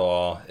Fredrikstad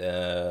Blad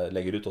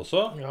legger ut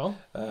også. Ja.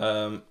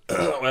 Og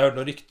jeg har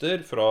hørt noen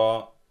rykter fra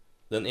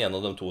den ene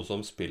av de to som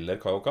spiller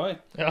Kayo-Kai.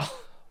 Ja.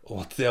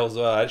 Og at det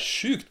også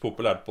sykt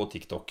populært på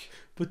TikTok.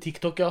 På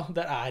TikTok, ja.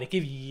 Der ikke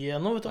vi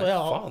ennå, vet du. Jeg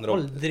har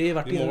aldri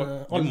vært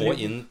Du må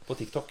inn på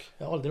TikTok.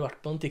 Jeg har aldri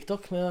vært på en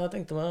TikTok, men jeg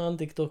tenkte meg en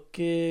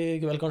TikTok i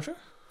kveld, kanskje.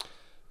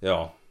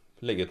 Ja.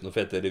 Legge ut noen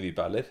fete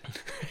revyperler.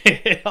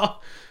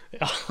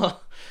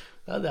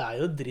 Ja, det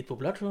jo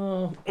dritpopulært.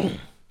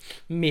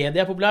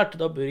 Media populært,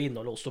 da bør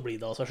innholdet også bli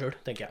det av seg selv,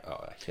 tenker jeg. Ja,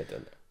 jeg helt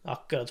enig.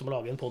 Akkurat som å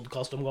lage en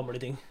podcast om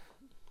gamle ting.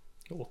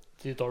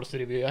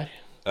 80-tallsrevyer.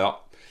 Ja.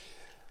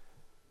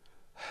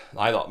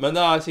 Neida, men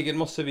det sikkert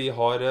masse vi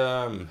har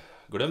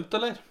glemt,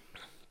 eller?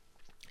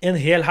 En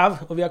hel haug,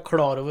 og vi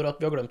klar over at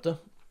vi har glemt det.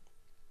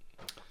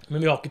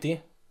 Men vi har ikke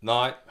tid.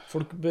 Nei.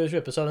 Folk bør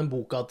kjøpe seg den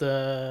boka til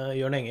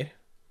Jørn Enger.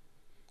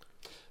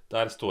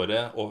 Der står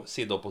det, og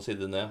side opp og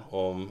side ned,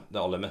 om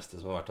det aller meste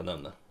som har vært å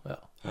nevne. Ja.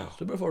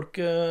 Så bør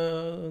folk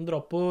dra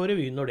på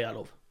revyen når det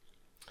lov.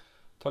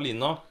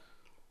 Talina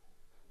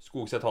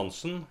Skogseth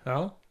Hansen.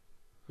 Ja.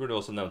 Burde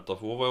også nevnt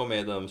at hun var jo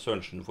med i de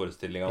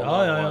Sørensen-forestillingene.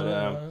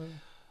 Ja.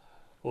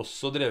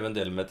 Også drevet en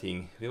del med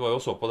ting. Vi var jo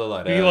så på det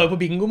der. Vi var jo på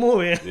bingo,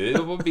 vi. Vi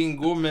var på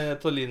bingo med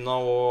Talina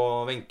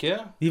og Wenche.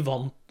 Vi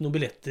vant noen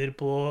billetter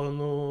på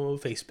noe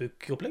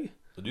Facebook-opplegg.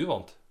 Du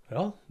vant?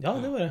 Ja,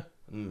 det var det.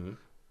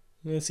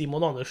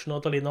 Simon Andersen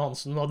og Talina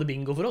Hansen hadde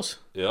bingo for oss.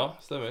 Ja,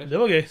 stemmer.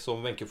 Det var gøy.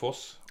 Som Wenche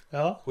Foss.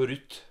 Ja. Og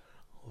Ruth.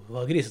 Det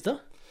var grisete.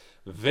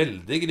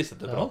 Veldig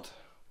grisete prat.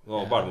 Det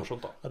var bare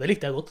morsomt, da. Ja, det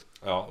likte jeg godt.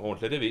 Ja,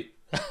 ordentlig revy.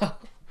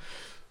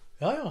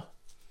 Ja.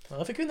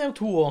 Da fikk vi nevnt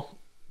 2 også.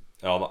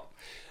 Ja da.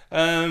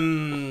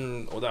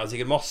 Og det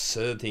sikkert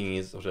masse ting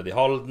som skjedde i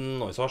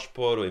Halden og i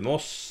Sarpsborg og i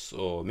Moss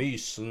og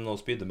Mysen og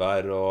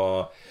Spydeberg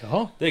og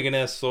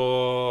Degernes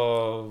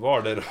og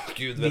Hvaler og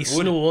gud vet hvor. Hvis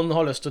noen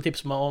har lyst til å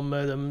tipse meg om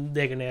de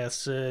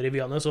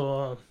Degernes-revyene, så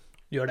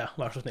gjør det,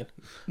 vær så snill.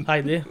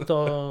 Heidi, ta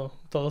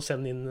og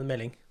send inn en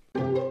melding.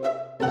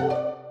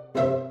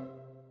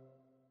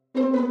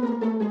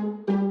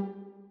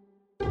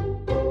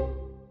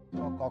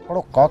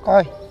 Klokka,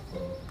 Kai?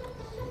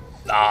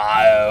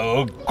 Nei,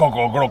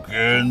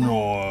 klokken nå,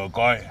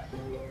 Kai.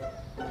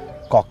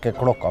 Ikke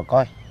klokka,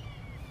 Kai?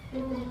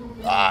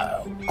 Nei,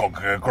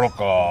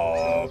 klokka,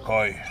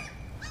 Kai.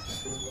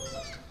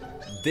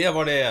 Det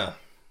var det.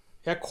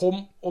 Jeg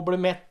kom og ble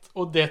mett,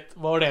 og det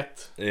var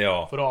det.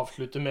 Ja. For å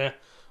avslutte med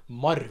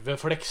Marve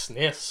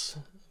Fleksnes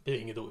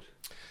bevingede ord.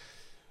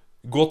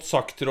 Godt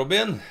sagt,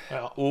 Robin.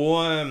 Ja.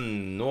 Og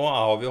nå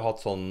har vi jo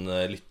hatt sånn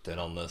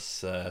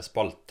lytternes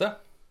spalte.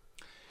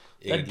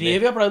 Det er det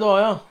vi har pleid å ha,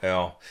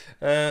 ja.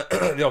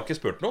 Vi har ikke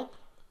spurt noen.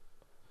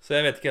 Så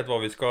jeg vet ikke helt hva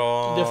vi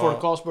skal Det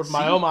folk har spurt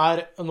meg om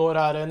når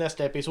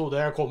neste episode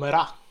kommer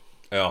da.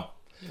 Ja.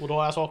 Og da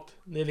har jeg sagt,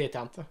 det vet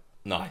jeg ikke.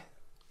 Nei.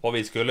 Og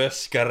vi skulle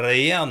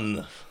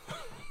skreien.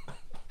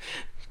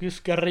 Skulle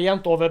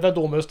skrent over ved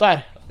Domus der.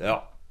 Ja.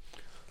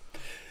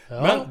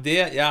 Men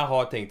det jeg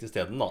har tenkt i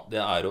stedet da, det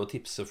er å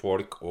tipse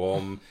folk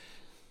om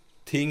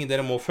ting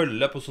dere må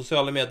følge på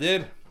sosiale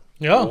medier.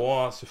 Ja.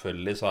 Og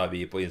selvfølgelig så er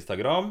vi på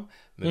Instagram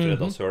med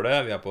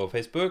Fredagshølet, vi er på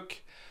Facebook.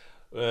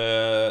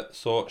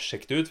 Så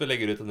sjekk det ut, vi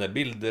legger ut en del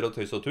bilder og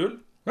tøys og tull.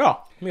 Ja,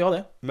 mye av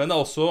det. Men det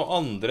er også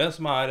andre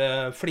som er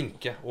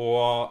flinke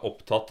og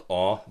opptatt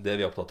av det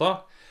vi er opptatt av.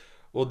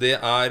 Og det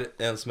er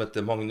en som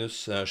heter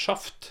Magnus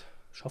Schaft.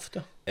 Schaft,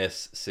 ja.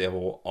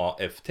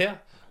 S-C-H-A-F-T,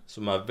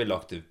 som er veldig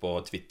aktiv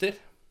på Twitter.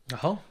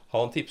 Jaha.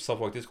 Han tipsa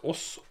faktisk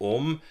oss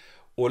om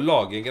å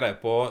lage en greie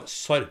på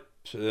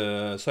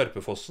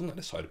Sarpefossen,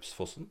 eller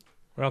Sarpsfossen.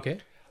 Ok.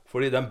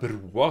 Fordi den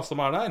broa som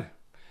er der,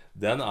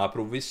 den er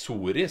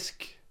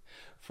provisorisk.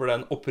 For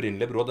den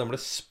opprinnelige broa, den ble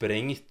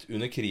sprengt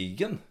under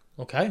krigen.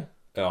 Ok.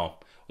 Ja,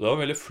 og det var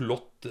en veldig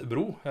flott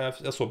bro.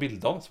 Jeg så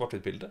bildet av den,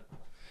 svart-hvitt bilde.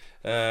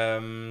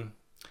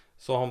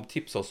 Så han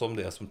tipsa oss om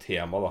det som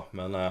tema da.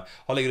 Men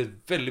han legger ut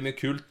veldig mye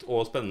kult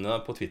og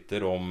spennende på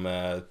Twitter om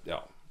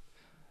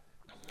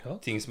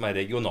ting som er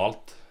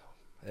regionalt,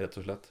 rett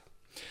og slett.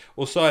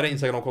 Og så er det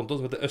Instagram-konto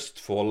som heter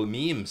Østfold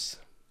Memes.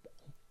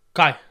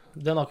 Ok,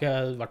 den har ikke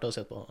jeg vært å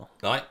se på.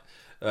 Nei,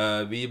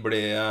 vi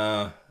ble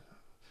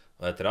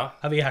hva heter det?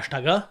 Er vi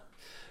hashtagget?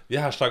 Vi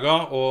er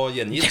hashtagget og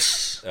gjengitt. Yes!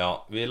 Ja,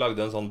 vi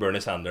lagde en sånn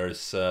Bernie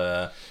Sanders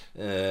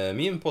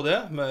meme på det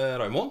med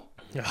Raimond.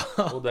 Ja.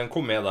 Og den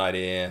kom med der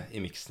i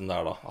miksen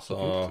der da. Så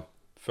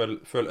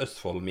følg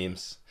Østfold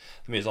Memes.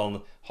 Mye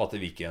sånn Hatt i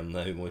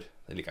Viken-humor.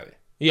 Det liker vi.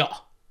 Ja.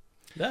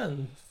 Det er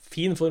en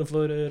fin form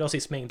for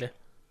rasisme, egentlig.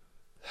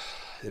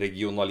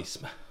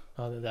 Regionalisme.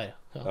 Ja, det der, ja.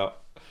 Ja.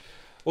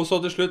 Og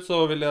så til slutt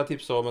så vil jeg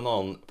tipse om en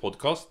annen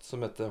podcast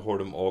som heter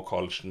Holm og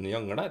Karlsen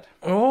Jangler.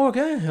 Ok,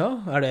 ja.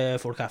 Er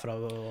det folk her fra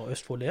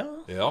Østfold, ja?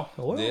 Ja,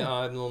 det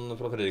er noen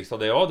fra Fredrikstad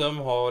det også. De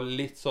har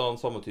litt sånn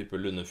samme type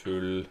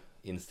lundefull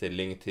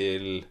innstilling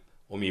til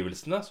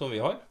omgivelsene som vi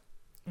har.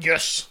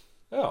 Jøss!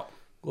 Ja.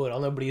 Går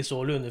an å bli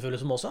så lunefulle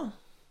som oss, da?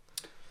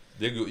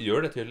 Det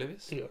gjør det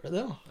tydeligvis. Gjør det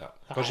det, ja.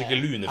 Kanskje ikke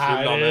lunefull,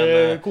 da, men... Er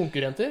det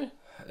konkurrenter?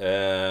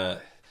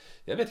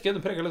 Jeg vet ikke,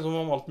 de preger liksom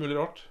om alt mulig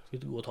rart. Skal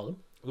vi gå og ta dem?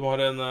 De har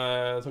en,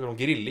 snakker om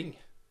grilling.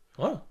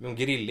 Ah. Mye om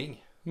grilling.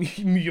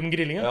 Mye om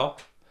grilling, ja? Ja.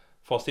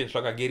 Fast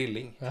innslag er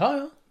grilling. Ja,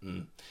 ja.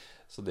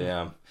 Så det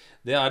er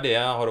det jeg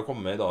har å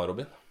komme med i dag,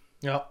 Robin.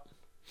 Ja.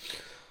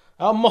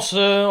 Ja,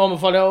 masse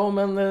anbefaler jeg også,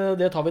 men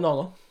det tar vi en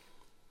annen gang.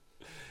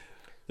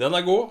 Den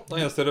er god. Da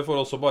gjenstår det for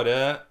oss å bare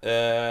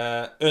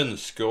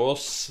ønske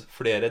oss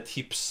flere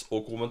tips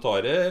og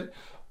kommentarer.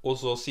 Og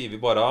så sier vi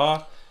bare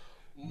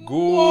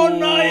god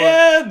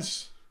morgen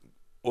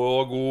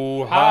og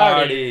god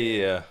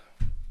helg.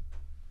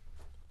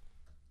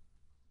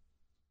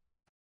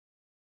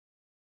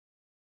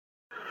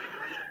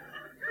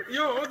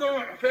 Ja, da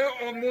får jeg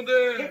anmode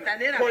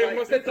Kai om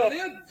å sette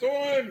ned. Så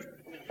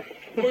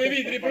går vi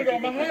videre i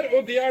programmet her,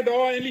 og det er da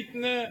en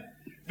liten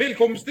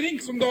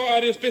velkomstdrink som da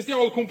er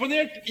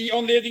spesialkomponert i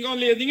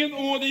anledningen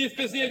og de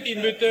spesielt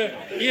innbudte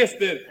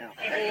gjester.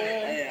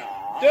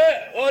 Hva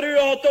har du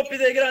hatt oppi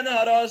det greiene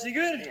her,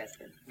 Sigurd?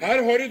 Her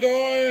har du da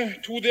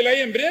 2 deler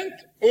hjemmebrent,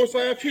 og så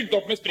har jeg fylt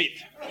opp med sprit.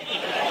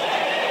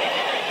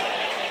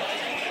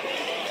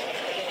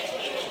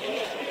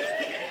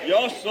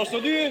 Ja, så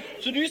du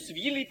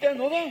svir litt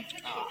ennå, da?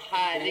 Ja,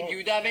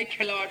 herregud, det er vel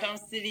klart han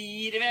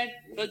svir, vel.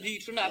 Det er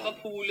dyrt som det er på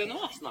polet nå.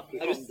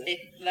 Har du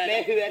sett, Vera?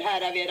 Men hør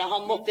her, Vera,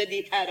 han måtte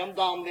dit her om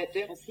dagen, vet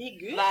du.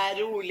 Sigurd? Vær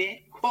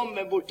rolig,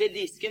 komme bort til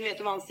disken, vet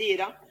du hva han sier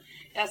da?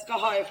 Jeg skal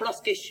ha en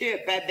flaske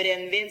kjøpe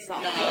brennvin, sa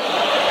han.